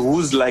Tererai,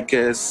 who's like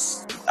a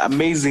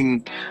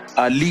amazing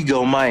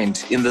legal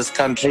mind in this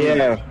country,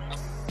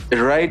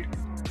 right?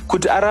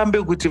 Could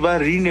Arambe Kutiva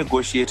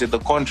renegotiated the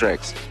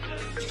contracts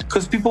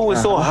because people were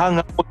so hung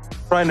up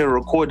trying to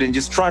record and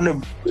just trying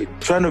to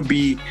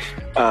be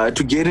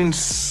to get in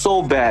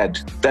so bad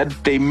that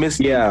they missed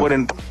the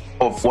important part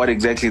of what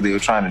exactly they were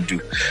trying to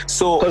do.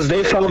 So because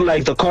they felt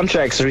like the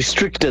contracts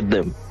restricted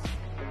them.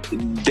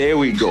 There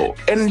we go.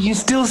 And you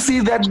still see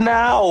that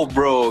now,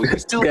 bro. You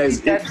still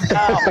see that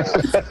now.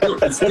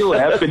 It's still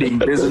happening.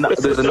 There's an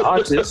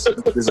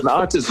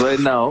artist right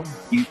now.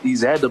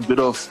 He's had a bit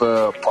of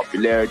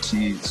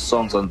popularity,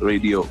 songs on the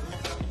radio.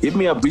 Hit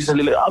me up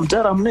recently, like, I'm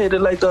done. I'm there.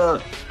 Like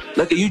a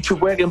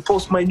YouTube where I can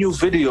post my new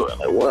video. I'm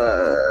like,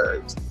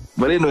 what?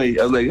 But anyway,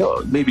 I was like,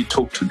 maybe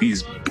talk to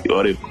these,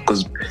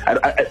 because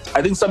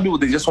I think some people,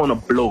 they just want to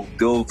blow.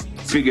 They'll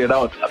figure it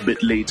out a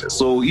bit later.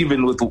 So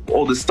even with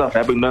all this stuff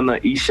happening, Nana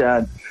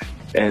Isha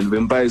and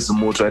Vembai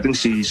Zumoto, I think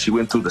she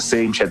went through the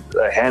same. She had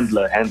a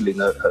handler handling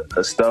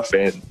her stuff,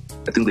 and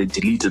I think they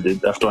deleted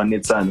it after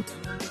Anetsan.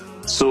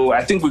 So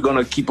I think we're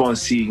gonna keep on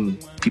seeing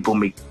people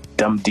make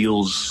dumb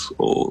deals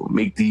or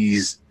make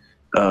these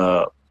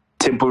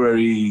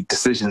temporary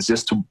decisions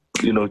just to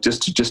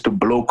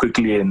blow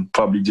quickly and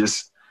probably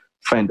just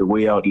find a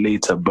way out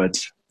later. But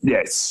yeah,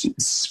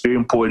 it's very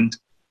important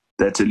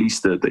that at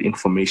least the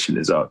information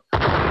is out.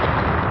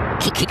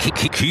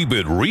 Keep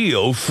It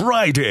Real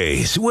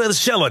Fridays with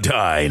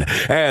Celadine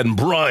and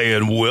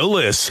Brian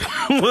Willis.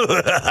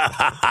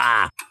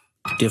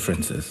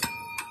 Differences.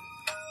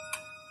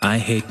 I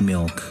hate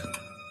milk,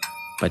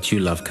 but you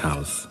love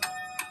cows.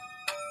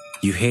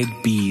 You hate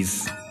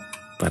bees,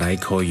 but I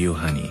call you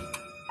honey.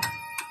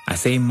 I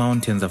say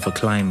mountains are for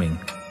climbing.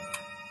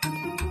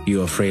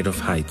 You're afraid of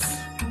heights.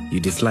 You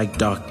dislike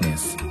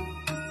darkness,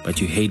 but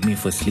you hate me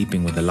for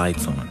sleeping with the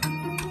lights on.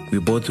 We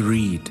both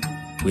read.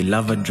 We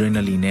love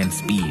adrenaline and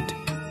speed.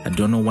 I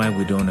don't know why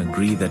we don't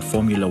agree that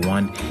Formula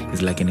One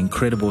is like an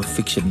incredible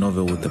fiction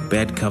novel with a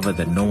bad cover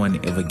that no one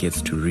ever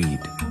gets to read.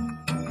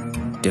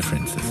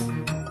 Differences.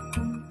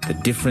 The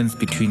difference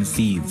between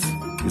seeds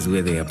is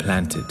where they are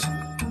planted.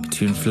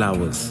 Between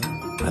flowers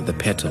are the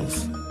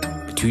petals.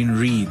 Between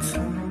reeds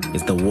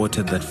is the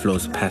water that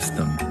flows past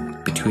them.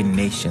 Between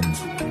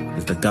nations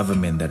is the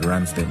government that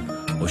runs them,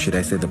 or should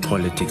I say the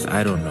politics?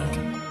 I don't know.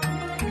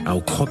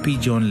 I'll copy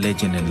John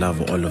Legend and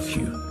love all of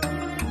you,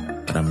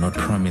 but I'm not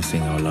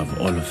promising I'll love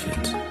all of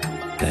it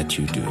that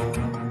you do.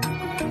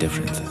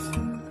 Differences.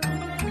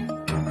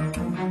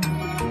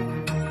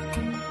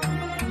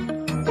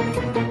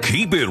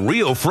 Keep It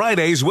Real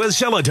Fridays with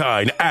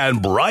Celadine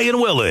and Brian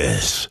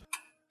Willis.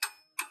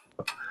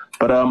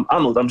 But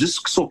Arnold, I'm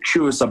just so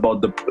curious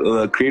about the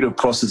creative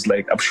process.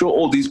 Like, I'm sure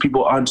all these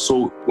people weren't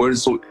so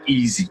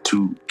easy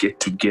to get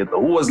together.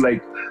 Who was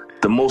like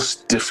the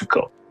most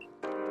difficult?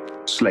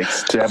 like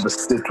to have a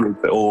sit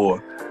with,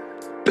 or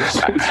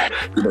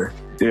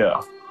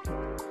yeah.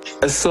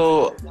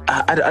 So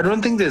I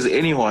don't think there's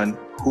anyone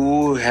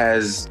who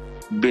has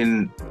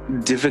been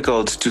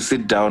difficult to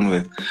sit down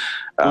with.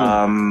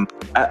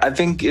 I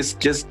think it's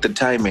just the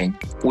timing,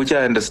 which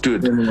I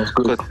understood.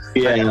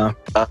 Yeah.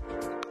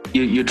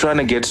 You're trying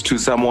to get to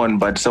someone,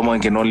 but someone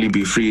can only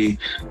be free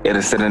at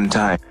a certain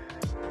time.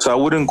 So I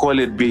wouldn't call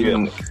it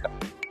being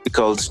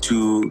difficult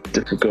to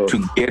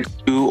get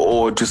to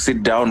or to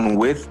sit down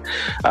with,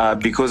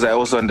 because I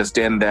also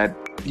understand that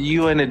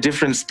you're in a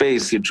different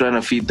space. You're trying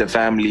to feed the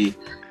family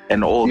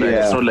and all that.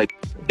 It's not like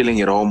chilling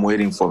at home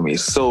waiting for me.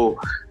 So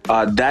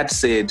that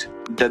said,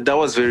 that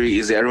was very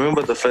easy. I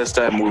remember the first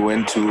time we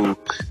went to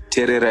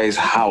Tererai's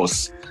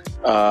house,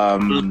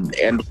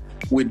 and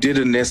we did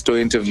a Nesto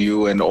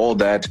interview and all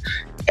that,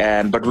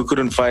 but we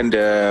couldn't find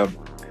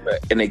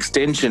an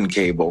extension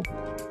cable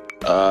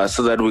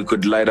so that we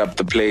could light up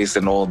the place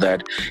and all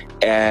that.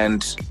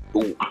 And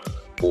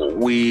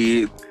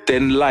we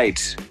then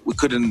we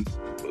couldn't.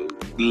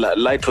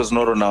 Light was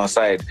not on our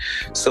side,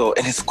 so,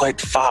 and it's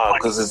quite far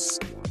because it's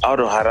out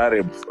of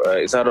Harare.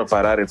 It's out of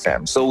Harare,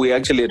 fam. So we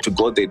actually had to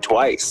go there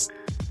twice.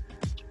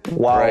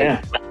 Wow,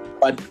 right?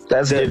 But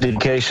that's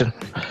dedication.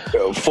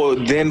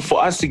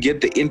 For us to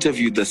get the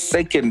interview the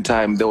second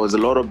time, there was a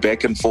lot of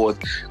back and forth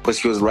because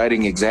he was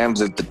writing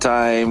exams at the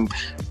time.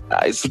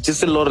 It's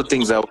just a lot of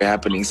things that were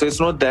happening. So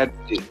it's not that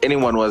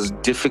anyone was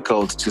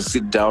difficult to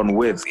sit down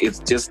with. It's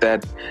just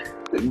that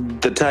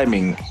the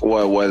timing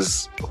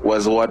was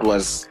what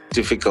was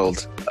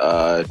difficult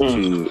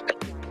to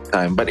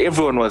time. But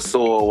everyone was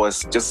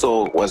just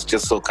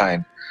so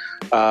kind.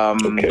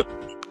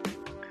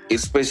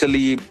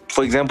 Especially,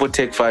 for example,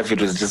 Take 5, it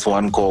was just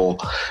one call.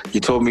 He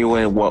told me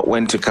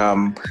when to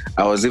come.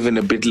 I was even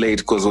a bit late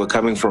because we're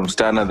coming from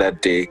Stana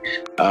that day.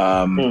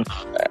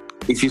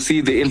 If you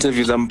see the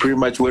interviews, I'm pretty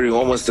much wearing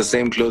almost the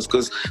same clothes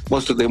because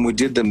most of them we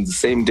did them the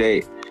same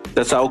day.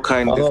 That's how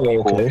kind these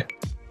people. Okay.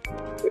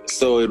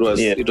 So it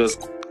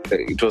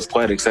was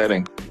quite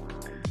exciting.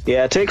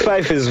 Yeah, Take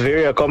 5 is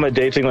very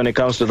accommodating when it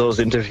comes to those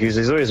interviews.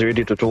 He's always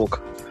ready to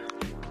talk.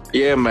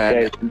 Yeah,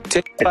 man.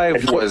 Take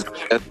 5 was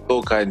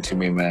so kind to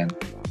me, man.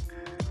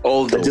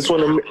 I just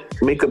want to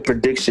make a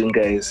prediction,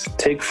 guys.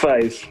 Take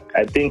 5,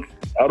 I think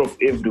out of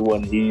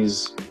everyone,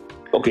 he's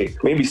okay.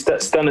 Maybe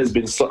Stan has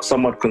been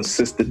somewhat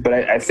consistent, but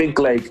I think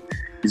like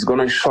he's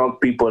gonna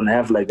shock people and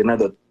have like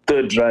another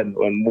third run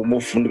when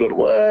Mufun got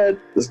what?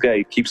 This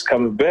guy keeps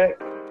coming back.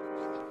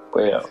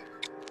 Well,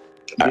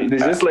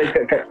 there's just like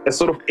a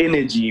sort of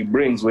energy he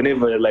brings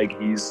whenever like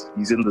he's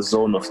in the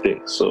zone of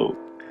things. So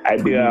I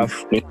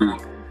believe maybe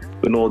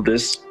when all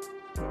this,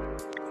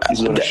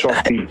 he's gonna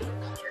shock people.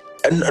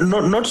 And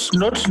not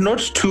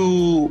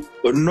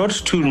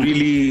to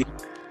really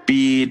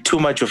be too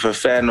much of a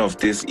fan of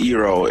this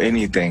era or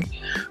anything,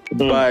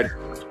 but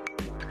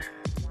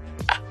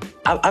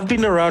I've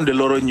been around a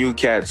lot of new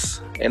cats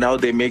and how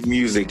they make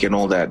music and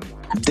all that.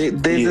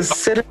 There's a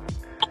set of,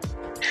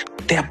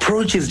 the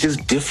approach is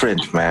just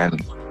different, man.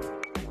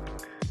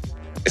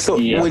 So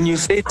when you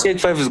say Take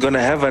 5 is gonna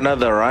have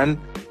another run,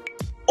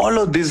 all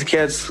of these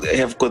cats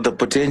have got the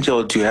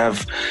potential to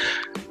have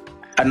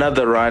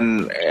another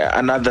run,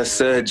 another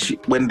surge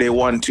when they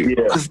want to,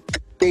 because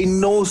they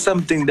know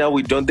something that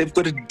we don't. They've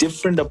got a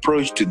different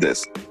approach to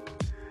this.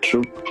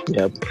 True.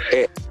 Yep.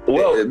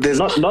 Well, there's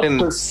not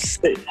to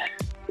say.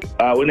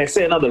 When I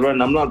say another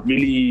run, I'm not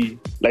really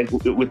like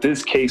with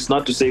this case,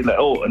 not to say like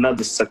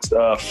another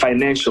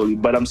financially,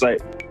 but I'm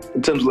like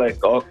in terms of like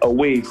a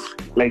wave.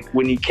 Like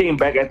when he came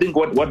back, I think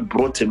what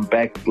brought him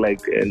back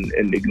like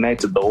and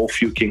ignited the whole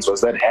Few Kings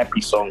was that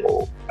Happy song.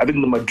 Or I think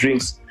the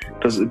Madrinks.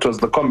 It was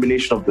the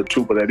combination of the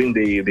two, but I think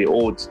they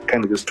all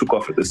kind of just took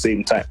off at the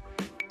same time.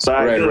 So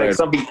I think like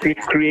something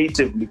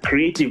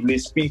creatively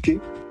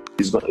speaking,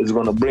 is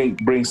going to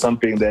bring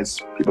something that's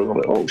people are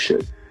going to be like, oh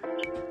shit.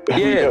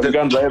 Yeah, the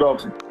guns right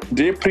off.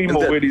 J Primo,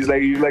 where he's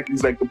like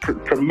the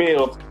premier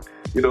of,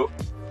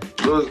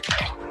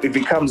 if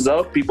he comes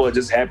out, people are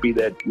just happy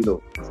that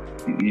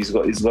he's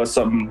got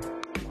something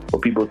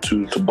for people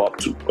to bop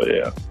to. But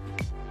yeah.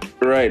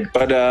 Right,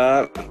 but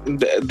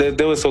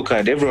they were so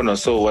kind. Everyone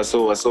was so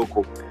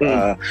cool.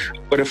 But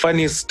the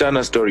funniest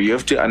Stana story, you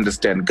have to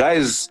understand,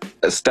 guys.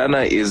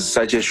 Stana is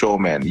such a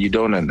showman. You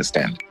don't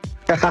understand.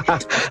 Nah,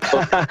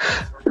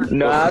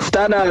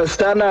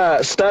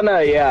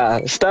 Stana.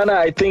 Yeah, Stana.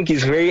 I think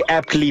is very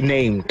aptly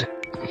named.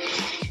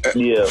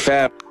 Yeah,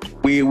 fam.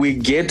 We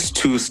get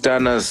to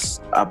Stana's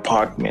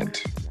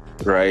apartment,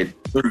 right?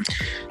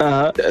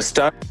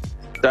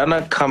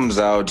 Stana comes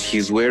out,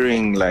 he's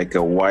wearing like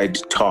a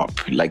white top,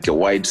 like a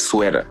white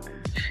sweater,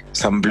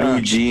 some blue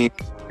jeans,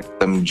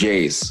 some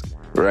J's,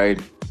 right?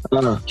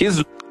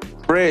 He's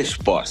fresh,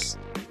 boss.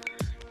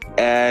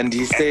 And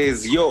he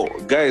says, yo,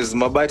 guys,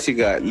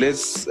 Mabatiga,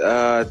 let's,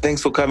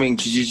 thanks for coming,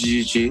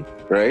 Chichi,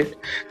 right?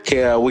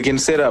 Okay, we can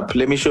set up.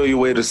 Let me show you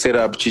where to set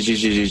up,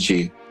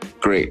 Chichi.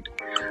 Great.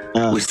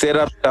 We set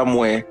up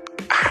somewhere.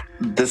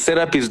 The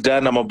setup is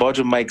done. I'm about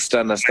to mic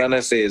Stana.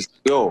 Stana says,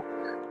 yo,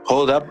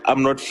 hold up,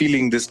 I'm not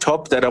feeling this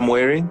top that I'm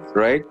wearing,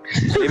 right?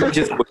 Let me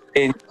just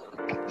in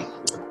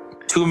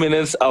 2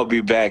 minutes, I'll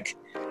be back.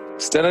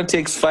 Stana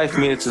takes 5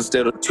 minutes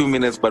instead of 2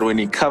 minutes, but when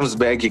he comes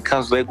back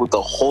with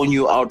a whole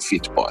new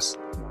outfit, boss.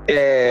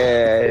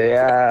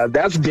 Yeah,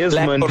 that's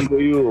Desmond for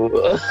you.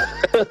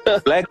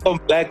 black on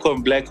black,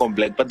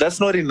 but that's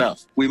not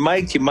enough. We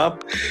mic him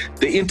up.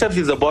 The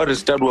interview's about to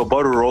start. We're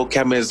about to roll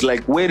cameras.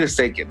 Like, wait a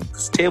second,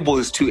 this table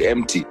is too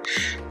empty.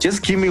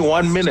 Just give me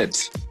 1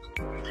 minute.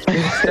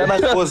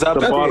 Stana goes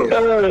up.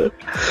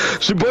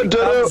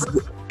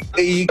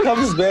 He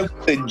comes back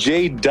with the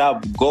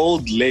J-Dub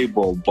gold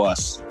label,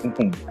 boss.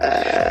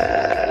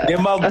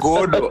 Nema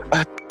Godo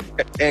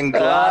and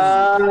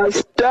glass.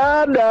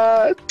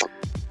 Standard.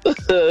 That's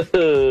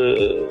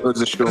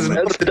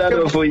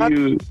standard for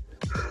you.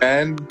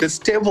 And this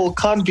table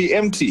can't be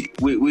empty.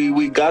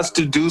 We got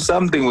to do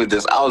something with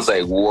this. I was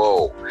like,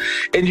 whoa.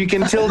 And you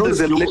can tell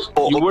there's a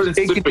little... You weren't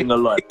sipping a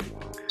lot.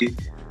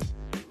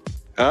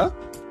 Huh?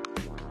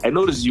 I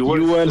noticed you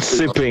weren't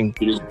sipping.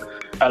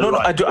 No,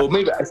 I don't. Or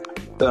maybe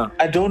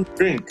I don't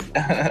drink.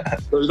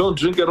 So you don't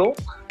drink at all?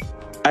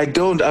 I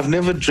don't. I've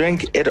never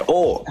drank at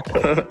all.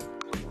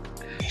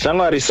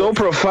 Somebody so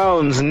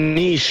profound,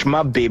 niche,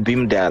 my baby,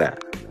 mdara.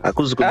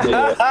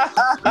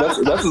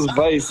 That's his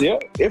vice, yeah?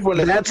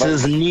 That's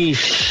his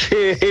niche.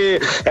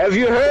 Have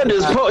you heard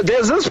this?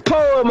 There's this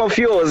poem of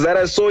yours that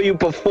I saw you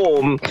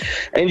perform,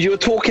 and you were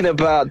talking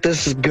about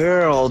this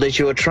girl that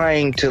you were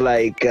trying to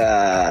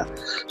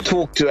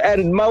talk to.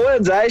 And my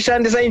words, Aisha,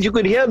 and saying you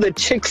could hear the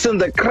chicks in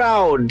the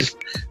crowd,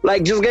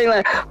 like just going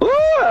like,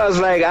 "Ooh!" I was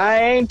like,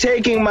 I ain't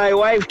taking my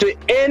wife to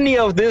any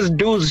of this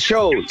dude's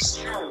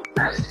shows.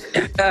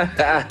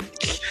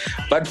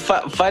 But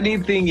funny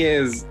thing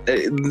is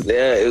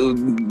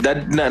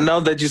that now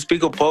that you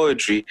speak of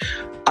poetry,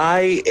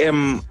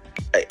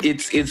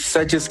 it's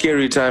such a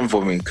scary time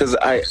for me because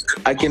I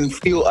can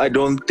feel I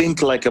don't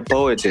think like a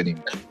poet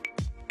anymore.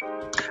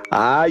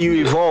 You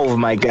evolve,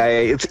 my guy.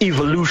 It's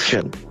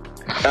evolution.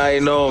 I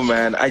know,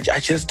 man. I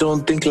just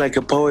don't think like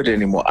a poet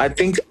anymore. I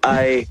think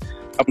I'm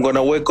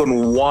gonna work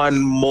on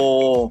one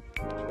more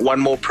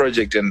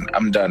project and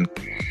I'm done.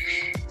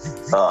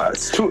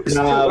 It's too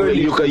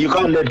you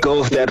can't let go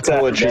of that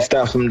poetry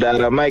stuff from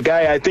that. My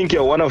guy, I think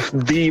you're one of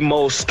the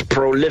most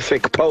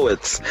prolific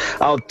poets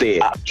out there.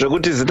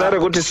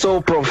 That is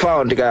so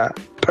profound, guy.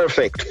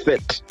 Perfect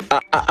fit.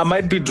 I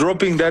might be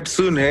dropping that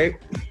soon, hey?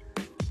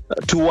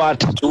 To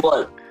what?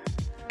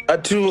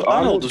 To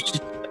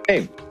Arnold.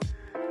 Hey.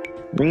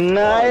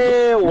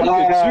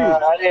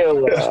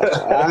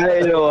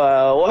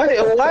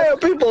 Why are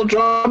people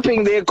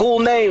dropping their cool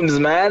names,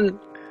 man?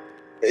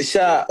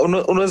 Sha,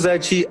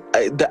 Unozachi,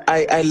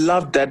 I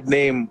loved that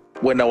name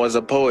when I was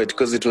a poet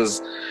because it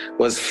was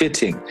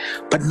fitting.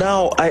 But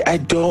now I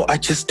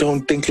just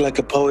don't think like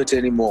a poet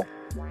anymore.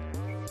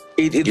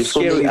 It's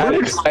scary.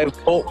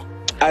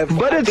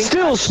 But it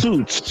still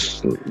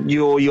suits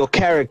your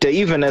character,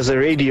 even as a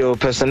radio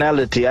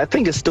personality. I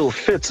think it still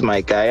fits,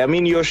 my guy. I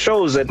mean, your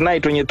shows at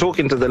night when you're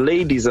talking to the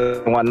ladies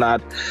and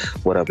whatnot.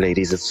 What up,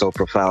 ladies? It's so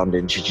profound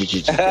and I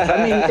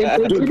mean,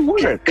 it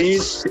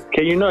works.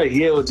 Can you not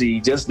hear what he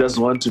just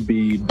doesn't want to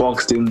be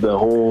boxed in the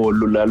whole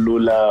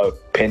lula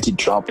panty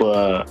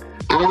dropper?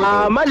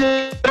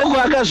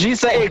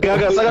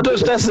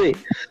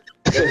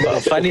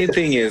 Funny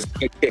thing is,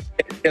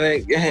 I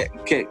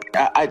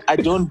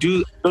don't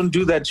do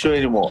that show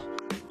anymore.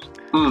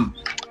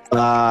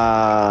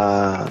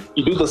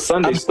 You do the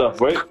Sunday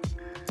stuff, right?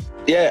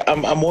 Yeah,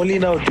 I'm only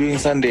now doing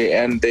Sunday,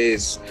 and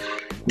there's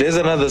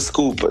another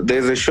scoop.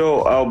 There's a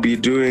show I'll be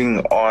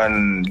doing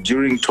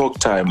during talk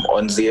time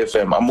on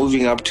ZFM. I'm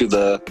moving up to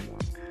the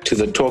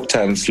talk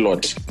time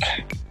slot.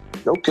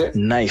 Okay,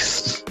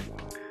 nice.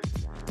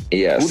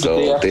 Yeah, who so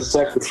did they have to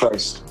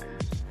sacrifice?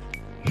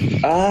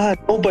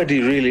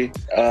 Nobody really.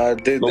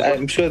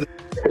 I'm sure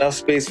there's enough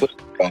space for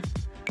everyone.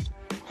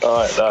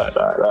 All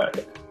right.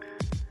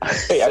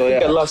 Hey, I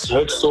think I last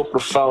heard So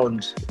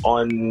Profound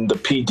on the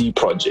PD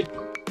project.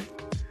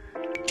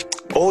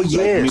 Oh,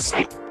 yes.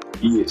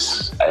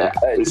 Yes.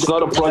 It's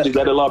not a project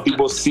that a lot of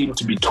people seem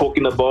to be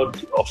talking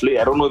about of late.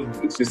 I don't know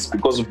if it's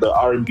because of the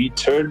R&B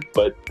turn,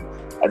 but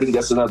I think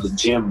that's another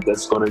gem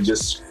that's going to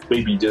just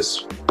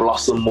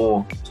blossom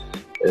more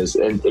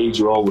and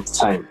age well with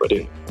time. But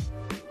yeah.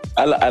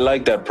 I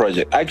like that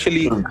project.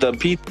 Actually, the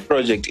PD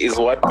project is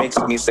what makes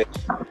me say,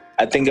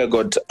 I think I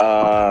got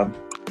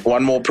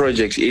one more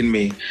project in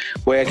me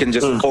where I can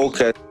just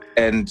focus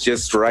and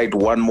just write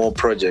one more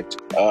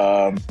project,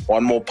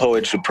 one more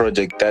poetry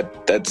project.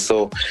 That's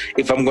so.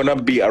 If I'm gonna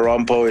be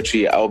around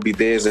poetry, I'll be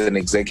there as an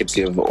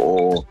executive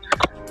or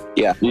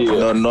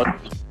no, not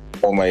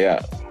former.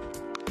 Yeah.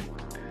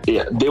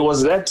 There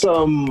was that.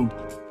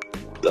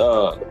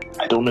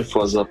 I don't know if it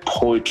was a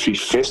poetry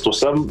fest or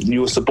something.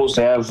 You were supposed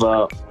to have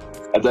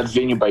at that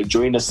venue by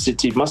Joiner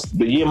City.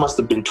 The year must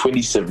have been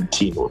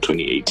 2017 or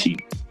 2018.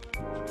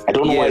 I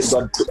don't know why it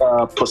got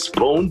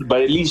postponed,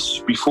 but at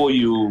least before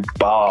you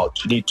bow out,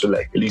 you need to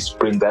at least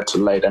bring that to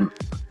light. And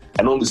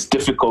I know it's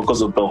difficult because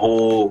of the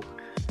whole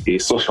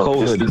social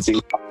distancing.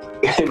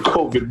 in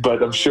COVID,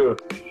 but I'm sure,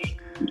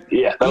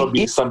 yeah, that would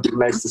be something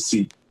nice to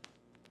see.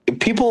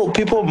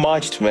 People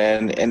marched,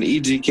 man, and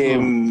EG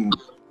came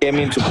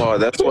into power.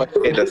 That's what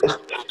it is.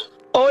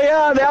 Oh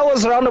yeah, that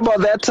was around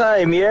about that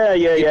time. Yeah.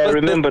 I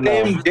remember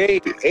now. Same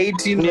day,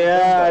 18.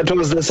 Yeah, it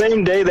was the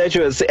same day that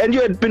you had, and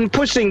you had been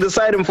pushing this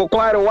item for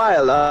quite a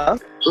while, huh?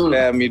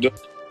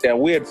 Yeah,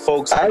 weird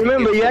folks. I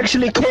remember you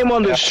actually came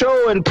on the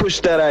show and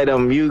pushed that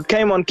item. You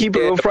came on Keep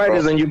It Real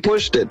Fridays and you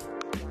pushed it.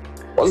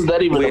 Wasn't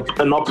that even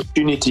an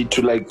opportunity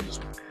to, like,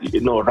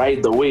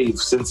 ride the wave?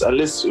 Since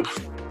unless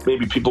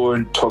maybe people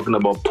weren't talking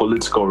about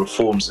political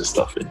reforms and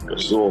stuff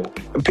as well.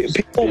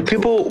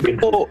 People.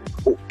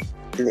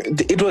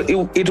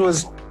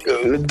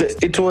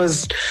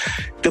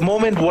 The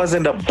moment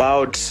wasn't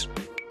about.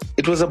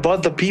 It was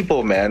about the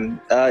people, man.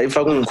 If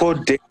I could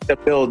quote Dave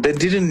Chappelle, they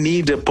didn't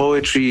need a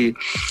poetry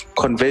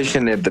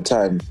convention at the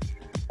time,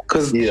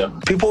 because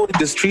people in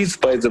the streets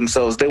by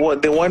themselves, they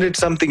wanted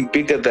something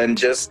bigger than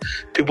just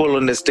people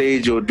on the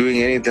stage or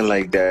doing anything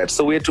like that.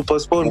 So we had to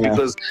postpone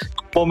because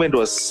the moment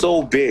was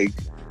so big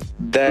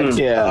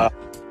that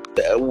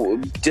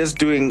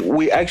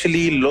we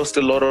actually lost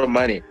a lot of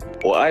money.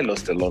 Or I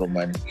lost a lot of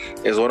money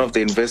as one of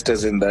the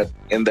investors in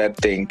that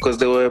thing, because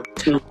there were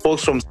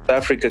folks from South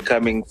Africa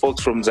coming,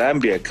 folks from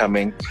Zambia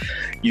coming.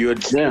 You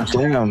had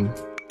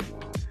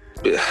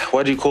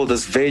what do you call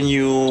this?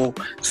 Venue,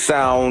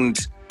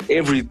 sound,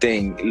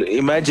 everything.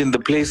 Imagine the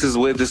places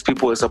where these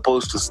people were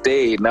supposed to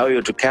stay. Now you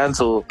have to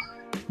cancel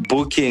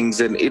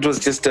bookings, and it was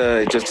just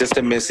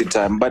a messy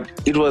time. But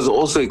it was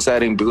also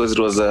exciting because it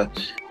was a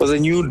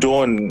new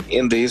dawn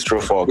in the history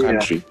of our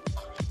country.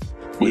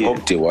 We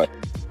hoped it was.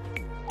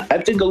 I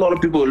think a lot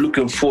of people are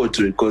looking forward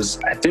to it because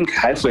I think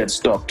Haifa had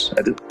stopped.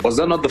 Was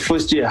that not the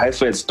first year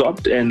Haifa had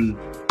stopped? And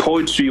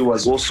poetry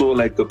was also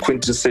like a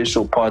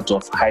quintessential part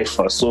of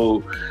Haifa.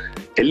 So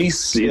at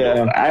least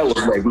I was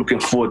like looking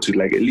forward to,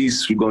 like, at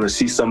least we're gonna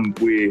see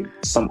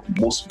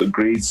most of the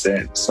grades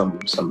and some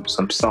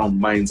sound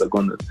minds are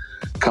gonna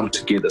come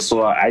together.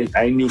 So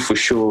I knew for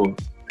sure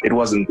it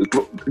wasn't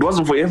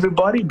for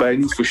everybody, but I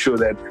knew for sure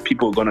that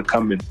people were gonna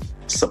come and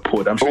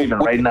support. I'm sure even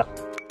right now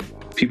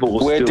people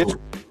will still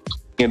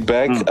it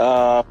back.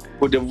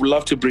 Would have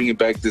loved to bring it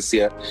back this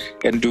year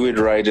and do it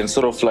right and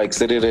sort of like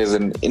set it as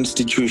an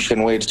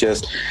institution where it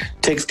just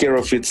takes care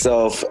of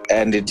itself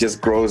and it just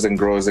grows and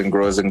grows and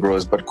grows and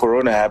grows. But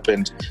Corona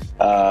happened.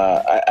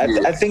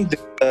 I think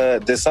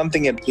there's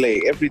something at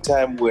play. Every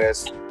time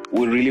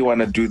we really want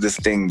to do this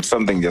thing,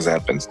 something just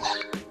happens.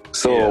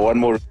 So one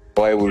more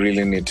why we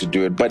really need to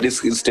do it. But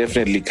it's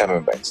definitely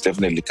coming back. It's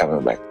definitely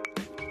coming back.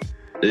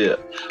 Yeah.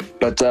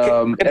 But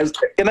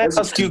can I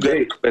ask you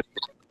guys?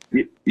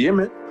 Yeah,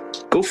 man.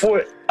 Go for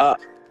it.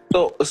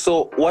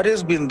 So what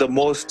has been the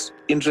most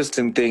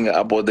interesting thing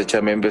about the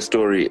Chamembe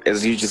story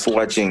as you just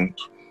watching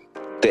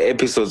the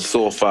episodes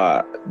so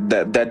far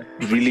that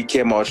really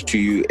came out to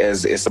you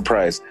as a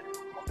surprise?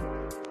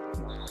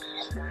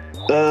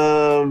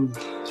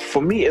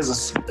 For me, as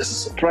a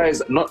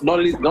surprise,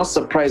 not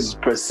surprises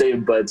per se,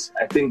 but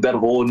I think that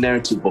whole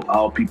narrative of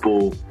how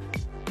people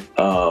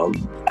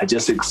I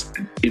just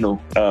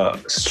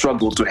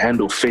struggle to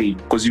handle fame,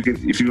 because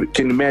if you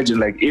can imagine,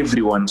 like,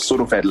 everyone sort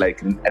of had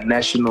like a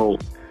national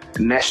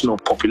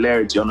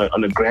popularity on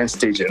a grand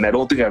stage, and I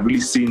don't think I've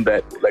really seen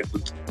that, like,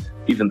 with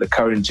even the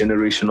current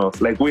generation of,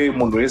 like, where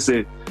Monrese,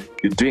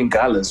 you're doing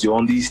galas, you're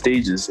on these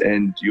stages,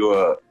 and you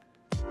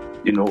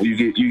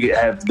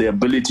have the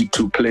ability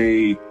to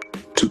play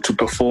to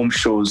perform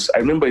shows. I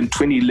remember in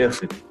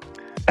 2011.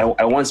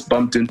 I once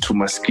bumped into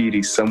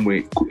Maskiri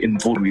somewhere in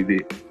Vorwi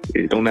there.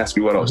 Don't ask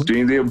me what I was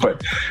doing there,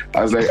 but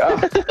I was like,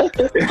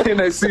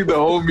 and I see the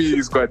homie,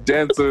 he's got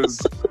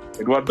dancers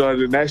and whatnot,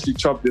 and actually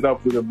chopped it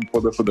up with him for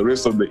the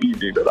rest of the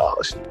evening.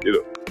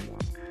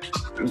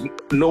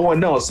 No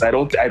one else. I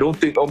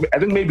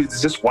think maybe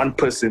it's just one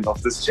person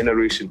of this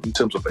generation in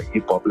terms of like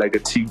hip hop, like a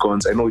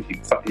T-Guns. I know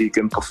he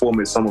can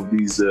perform at some of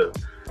these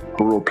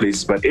rural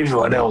places, but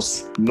everyone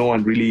else, no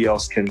one really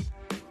else can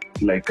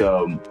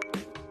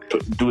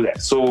do that.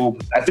 So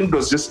I think it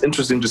was just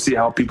interesting to see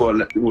how people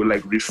were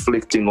like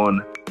reflecting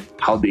on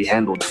how they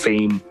handled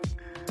fame,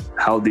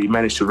 how they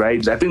managed to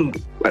rise. I think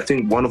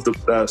one of the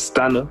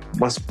Stana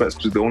must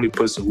be the only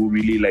person who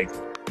really, like,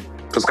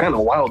 it was kind of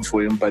wild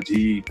for him, but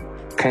he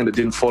kind of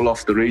didn't fall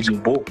off the raging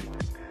bull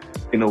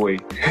in a way.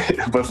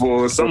 But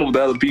for some of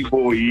the other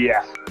people,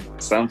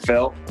 some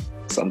fell,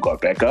 some got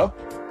back up,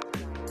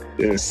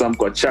 some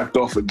got chucked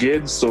off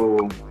again.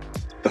 So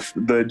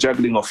the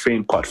juggling of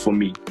fame part for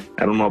me.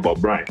 I don't know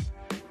about Brian.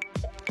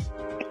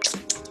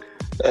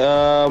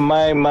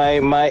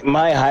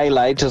 My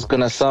highlight is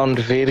gonna sound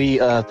very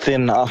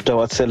thin after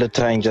what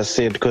Celatine just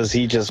said, because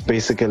he just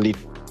basically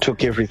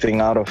took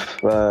everything out of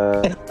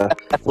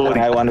what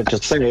I wanted to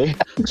say.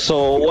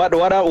 So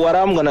what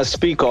I'm gonna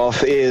speak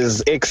of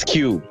is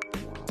XQ.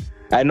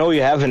 I know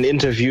you haven't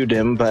interviewed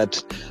him,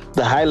 but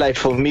the highlight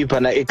for me,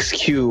 Pana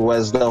XQ,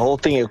 was the whole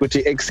thing.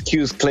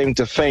 XQ's claim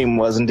to fame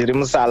was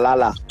Ndirimusa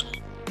Lala.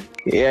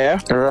 Yeah.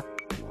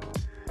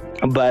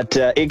 But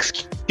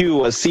XQ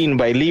XQ was seen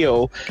by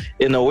Leo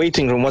in a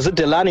waiting room. Was it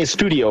Delani's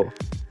studio?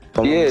 If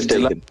I'm not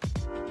mistaken.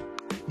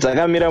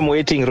 Dzakamira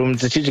waiting room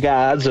dzichidya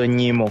hadzo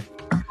nyimo.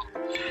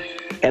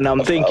 And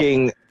I'm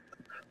thinking,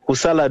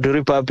 kusala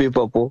duri papi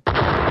papo.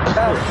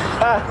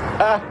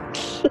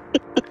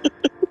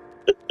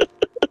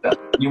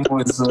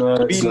 Nyimo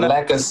is a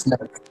lack of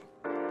snack.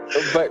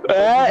 But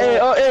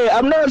hey,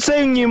 I'm not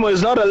saying Nemo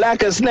is not a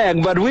lack of snack,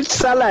 but which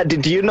salad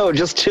did you know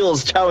just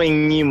chills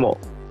chowing Nemo?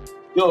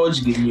 Yo, what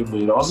you give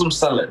Nemo? Awesome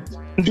salad.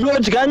 Do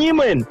what you got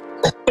Nemo in?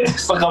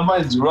 It's like a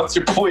man, what's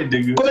your point,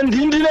 nigga?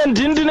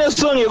 Didn't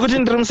song you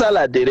couldn't drink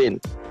salad,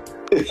 didn't?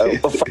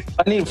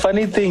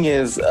 Funny thing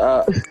is,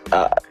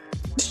 to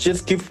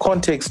just give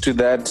context to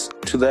that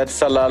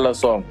Salala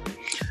song.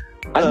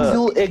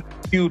 Until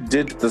XQ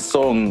did the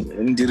song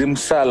Ndirim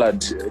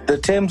Salad, the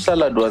term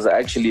salad was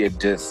actually a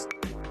diss.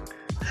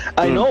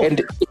 I know.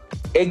 And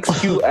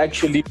XQ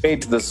actually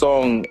made the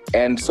song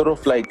and sort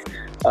of like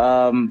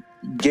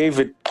gave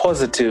it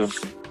positive.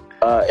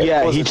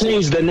 He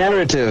changed the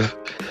narrative.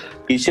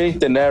 He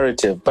changed the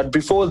narrative. But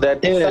before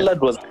that,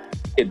 salad was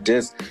a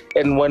diss.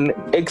 And when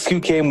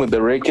XQ came with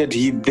the record,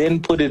 he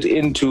then put it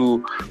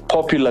into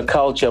popular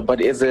culture, but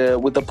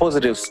with a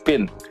positive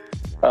spin.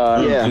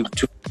 To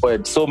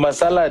it. So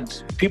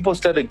Masalad, people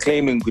started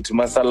claiming with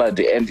Masalad,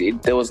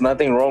 and there was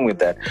nothing wrong with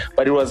that.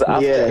 But it was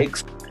after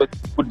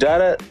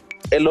Kudara,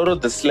 a lot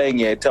of the slang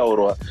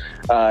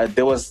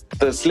there was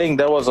the slang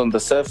that was on the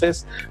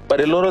surface,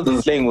 but a lot of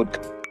the slang would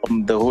come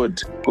from the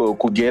hood.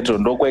 Kugeto,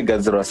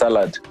 Ndokwegazira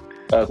salad.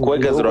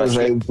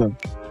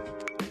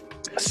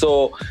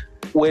 So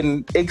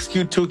when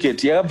XQ took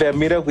it,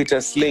 mira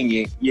kuita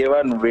slang,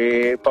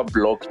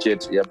 block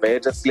jet,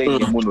 better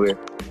slang.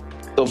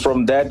 So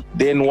from that,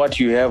 then what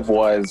you have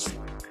was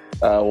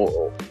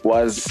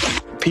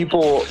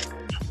people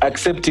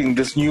accepting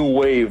this new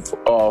wave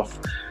of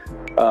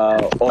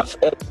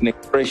urban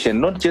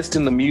expression, not just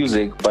in the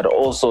music, but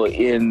also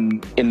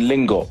in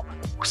lingo.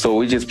 So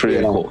which is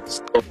pretty cool.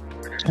 So,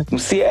 that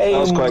was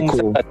quite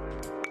cool.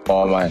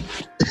 Oh man.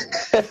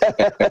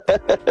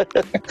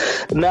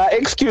 Now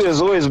XQ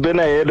has always been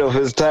ahead of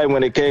his time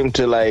when it came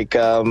to like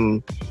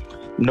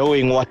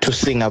knowing what to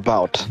sing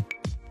about.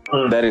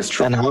 That is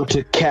true. And how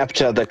to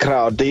capture the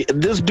crowd.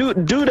 This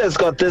dude has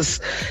got this,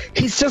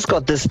 he's just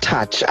got this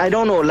touch. I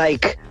don't know,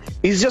 like,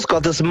 he's just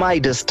got this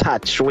Midas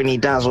touch when he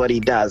does what he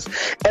does.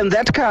 And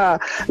that car,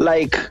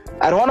 like,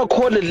 I don't want to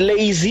call it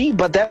lazy,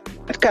 but that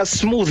car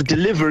smooth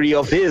delivery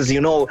of his,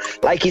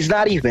 like he's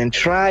not even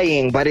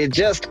trying, but it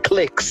just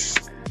clicks.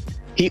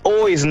 He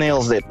always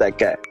nails it, that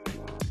guy.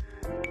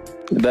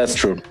 That's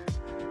true.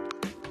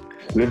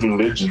 Living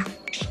legend.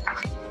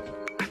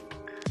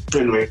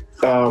 Anyway,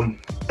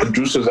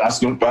 producers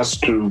asking us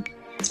to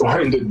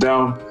wind it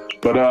down,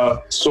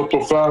 but so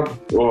profound,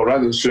 or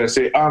rather, should I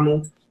say,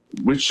 Arno,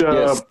 which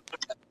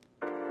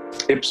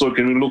episode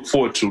can we look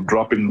forward to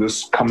dropping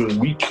this coming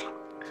week?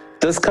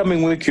 This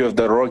coming week, you have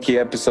the Rocky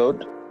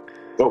episode.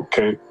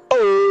 Okay.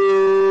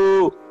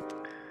 Oh,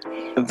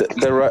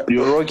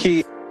 the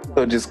Rocky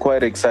episode is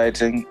quite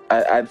exciting.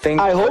 I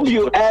think. I hope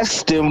you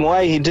asked him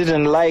why he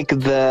didn't like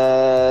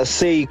the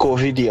Seiko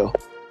video.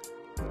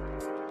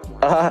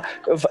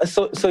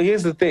 So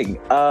here's the thing.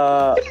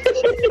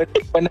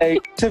 When I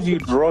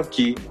interviewed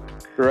Rocky,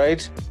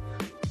 right?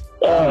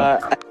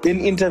 I then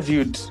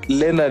interviewed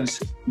Leonard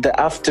the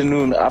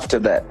afternoon after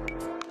that.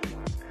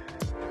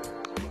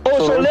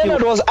 Oh, so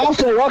Leonard was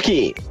after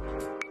Rocky?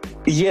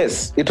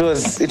 Yes, it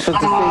was the same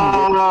day.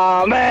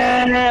 Oh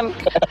man.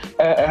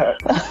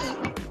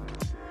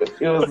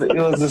 It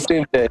was the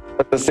same day.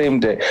 The same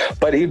day.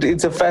 But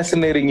it's a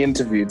fascinating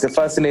interview.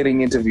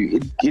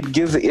 It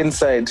gives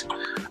insight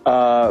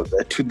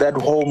to that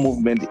whole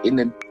movement.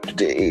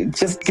 It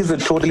just gives a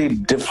totally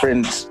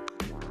different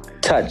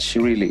touch,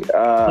 really.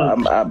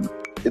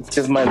 It's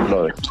just mind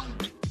blowing.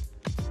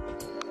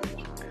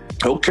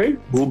 Okay,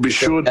 we'll be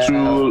sure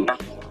to.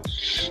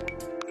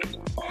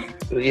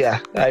 Yeah,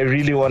 I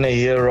really want to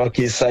hear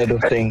Rocky's side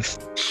of things.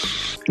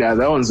 Yeah,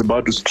 that one's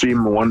about to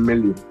stream 1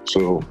 million.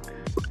 So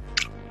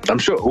I'm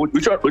sure.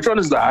 Which one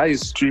is the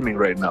highest streaming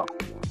right now?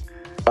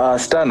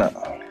 Stunner.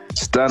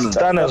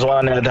 Stunner's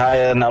one had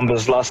higher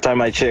numbers last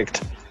time I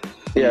checked.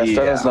 Yeah.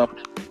 Stunner's number.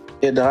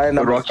 Yeah, the higher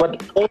numbers.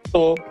 But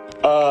also,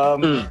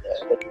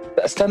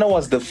 Stunner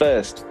was the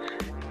first.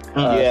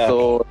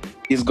 So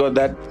he's got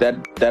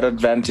that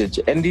advantage,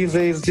 and he's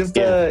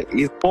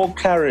more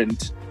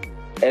current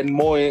and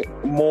more.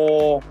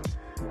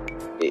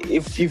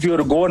 If you were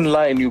to go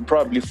online, you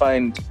probably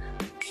find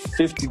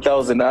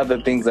 50,000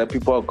 other things that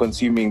people are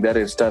consuming that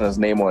is Stunner's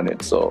name on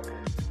it. So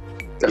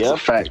that's a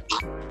fact.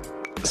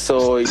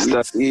 So he's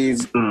gonna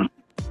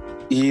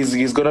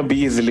be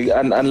easily,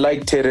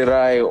 unlike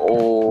Tererai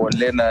or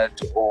Leonard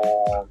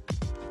or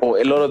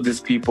a lot of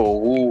these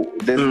people who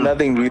there's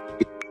nothing really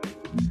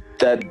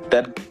that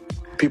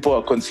people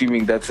are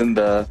consuming that's in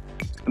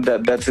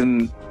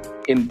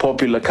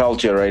popular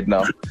culture right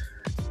now.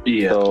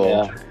 Yeah. So,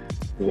 yeah.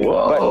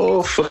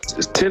 Whoa,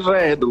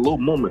 Tererai had a little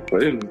moment,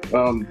 but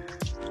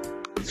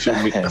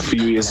a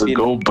few years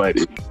ago, but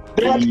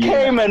That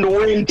came and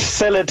went,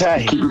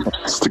 Celatine.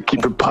 Just to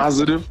keep it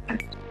positive.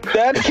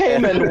 That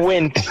came and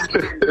went.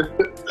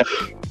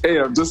 Hey,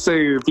 I'm just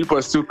saying people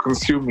are still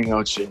consuming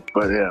out here.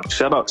 But yeah,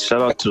 shout out to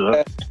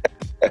her.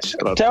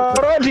 Shout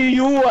out to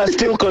you who are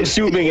still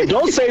consuming it.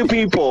 Don't say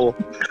people.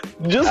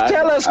 Just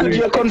tell us that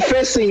you're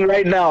confessing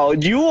right now.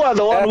 You are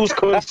the one who's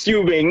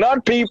consuming,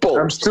 not people.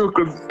 I'm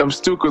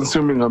still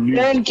consuming a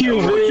music. Thank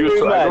you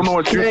very much. I don't know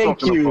what you're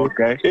talking about,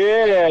 okay?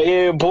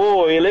 Yeah,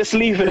 boy. Let's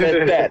leave it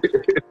at that.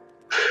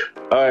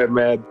 All right,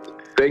 man.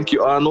 Thank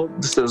you,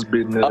 Arnold. This has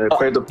been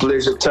quite a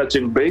pleasure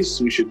touching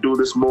base. We should do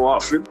this more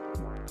often.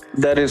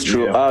 That is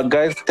true. Yeah.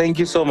 Guys, thank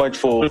you so much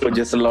for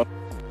just allowing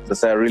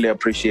us. I really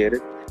appreciate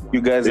it.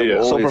 You guys are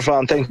always so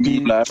profound. Thank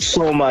you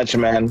so much,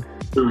 man.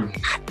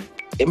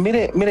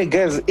 Mire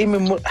guys,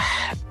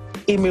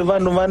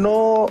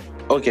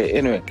 okay,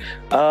 anyway.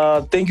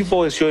 Thank you for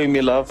always showing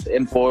me love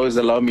and for always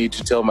allowing me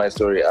to tell my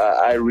story.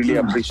 I really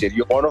appreciate it.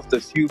 You're one of the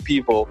few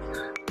people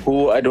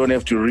who I don't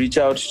have to reach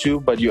out to,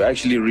 but you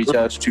actually reach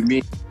out to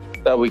me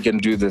that we can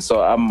do this.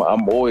 So I'm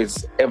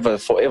always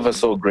forever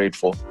so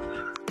grateful.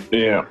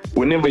 Yeah.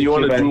 Whenever you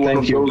want to do one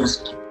of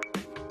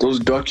those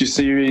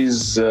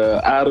docuseries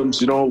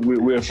items,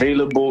 we're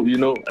available,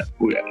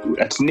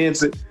 at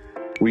Nancy.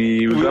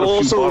 We got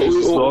a few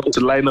bottles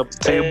to line up the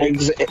table.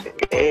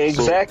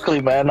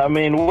 Exactly, man. I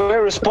mean,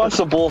 we're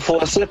responsible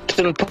for a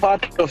certain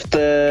part of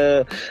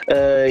the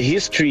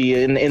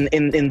history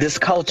in this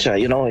culture,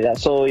 Yeah.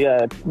 So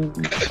yeah,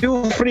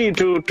 feel free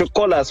to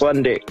call us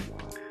one day.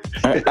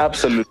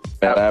 Absolutely,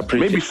 man. I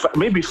appreciate.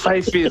 Maybe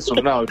 5 years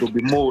from now it will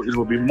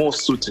be more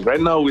suited.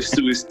 Right now we're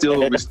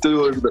still in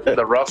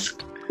the rough,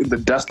 in the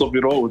dust of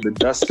it all. When the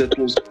dust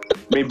settles,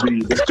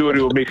 maybe the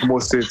story will make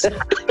more sense.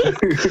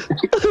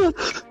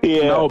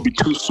 Yeah, now it'll be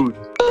too soon.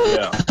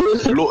 Yeah,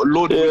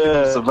 Lord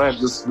will survive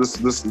this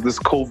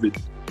COVID.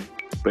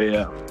 But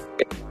yeah,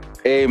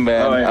 hey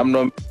man, right. I'm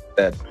not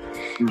that.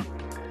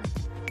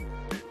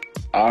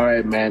 All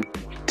right, man.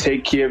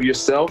 Take care of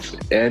yourself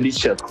and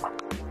each other.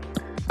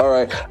 All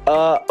right.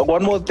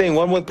 One more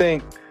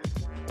thing.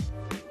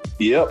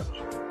 Yep.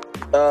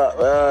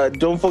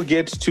 Don't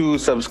forget to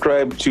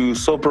subscribe to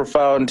So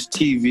Profound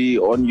TV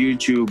on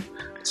YouTube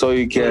so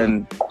you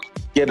can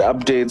get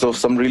updates of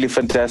some really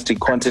fantastic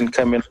content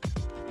coming.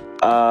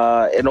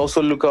 And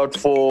also look out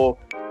for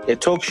a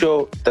talk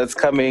show that's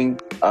coming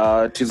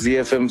to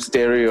ZFM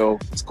Stereo.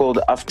 It's called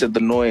After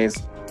the Noise.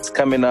 It's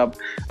coming up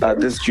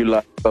this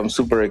July. I'm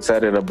super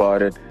excited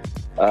about it.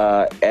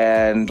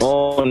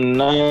 Oh,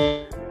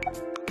 nice.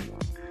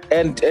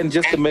 And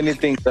just the many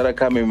things that are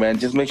coming, man.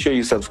 Just make sure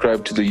you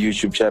subscribe to the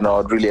YouTube channel.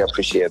 I'd really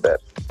appreciate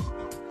that.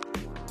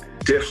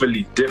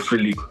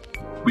 Definitely.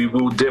 We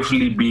will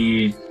definitely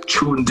be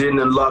tuned in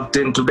and locked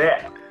into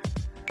that.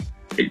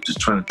 Okay,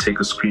 just trying to take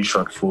a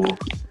screenshot for... All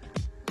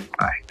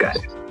right, got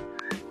it.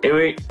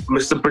 Anyway,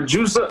 Mr.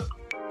 Producer.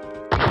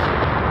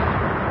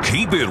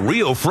 Keep It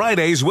Real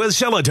Fridays with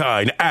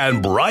Celatine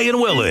and Brian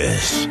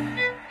Willis.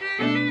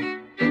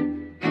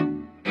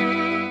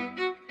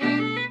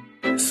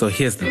 So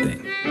here's the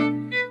thing.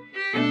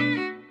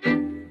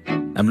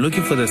 I'm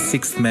looking for the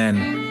sixth man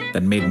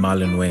that made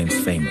Marlon Wayans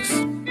famous.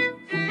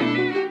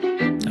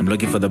 I'm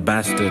looking for the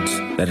bastard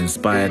that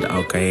inspired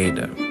Al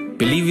Qaeda.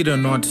 Believe it or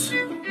not,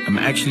 I'm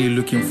actually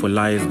looking for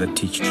liars that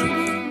teach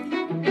truth.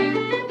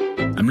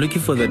 I'm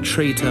looking for the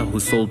traitor who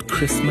sold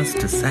Christmas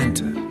to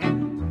Santa.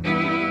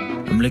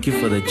 I'm looking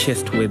for the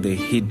chest where they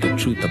hid the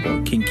truth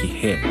about kinky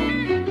hair.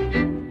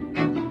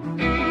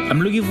 I'm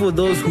looking for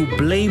those who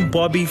blame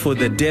Bobby for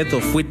the death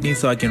of Whitney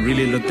so I can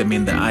really look them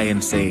in the eye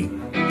and say,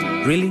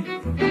 really?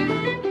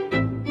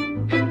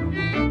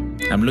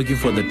 I'm looking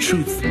for the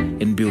truth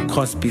in Bill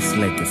Cosby's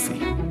legacy.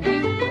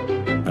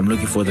 I'm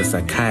looking for the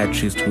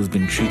psychiatrist who's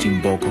been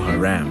treating Boko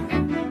Haram.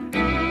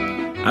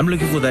 I'm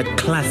looking for that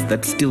class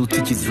that still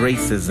teaches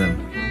racism.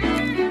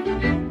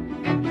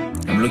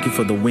 I'm looking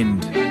for the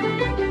wind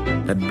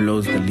that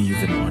blows the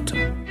leaves in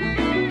autumn.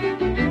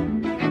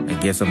 I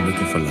guess I'm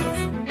looking for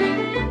love.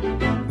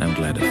 I'm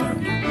glad I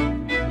found you.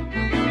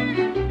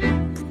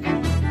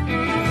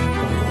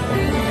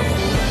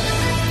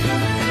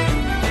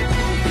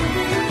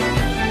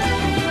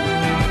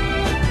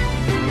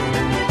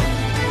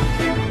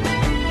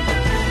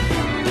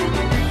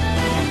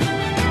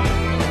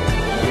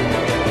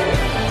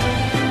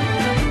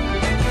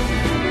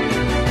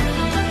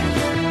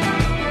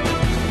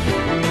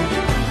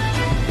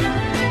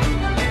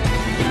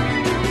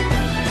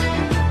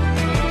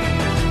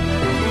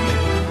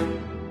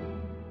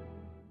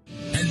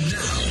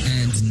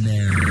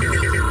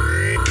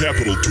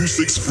 Capital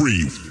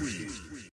 263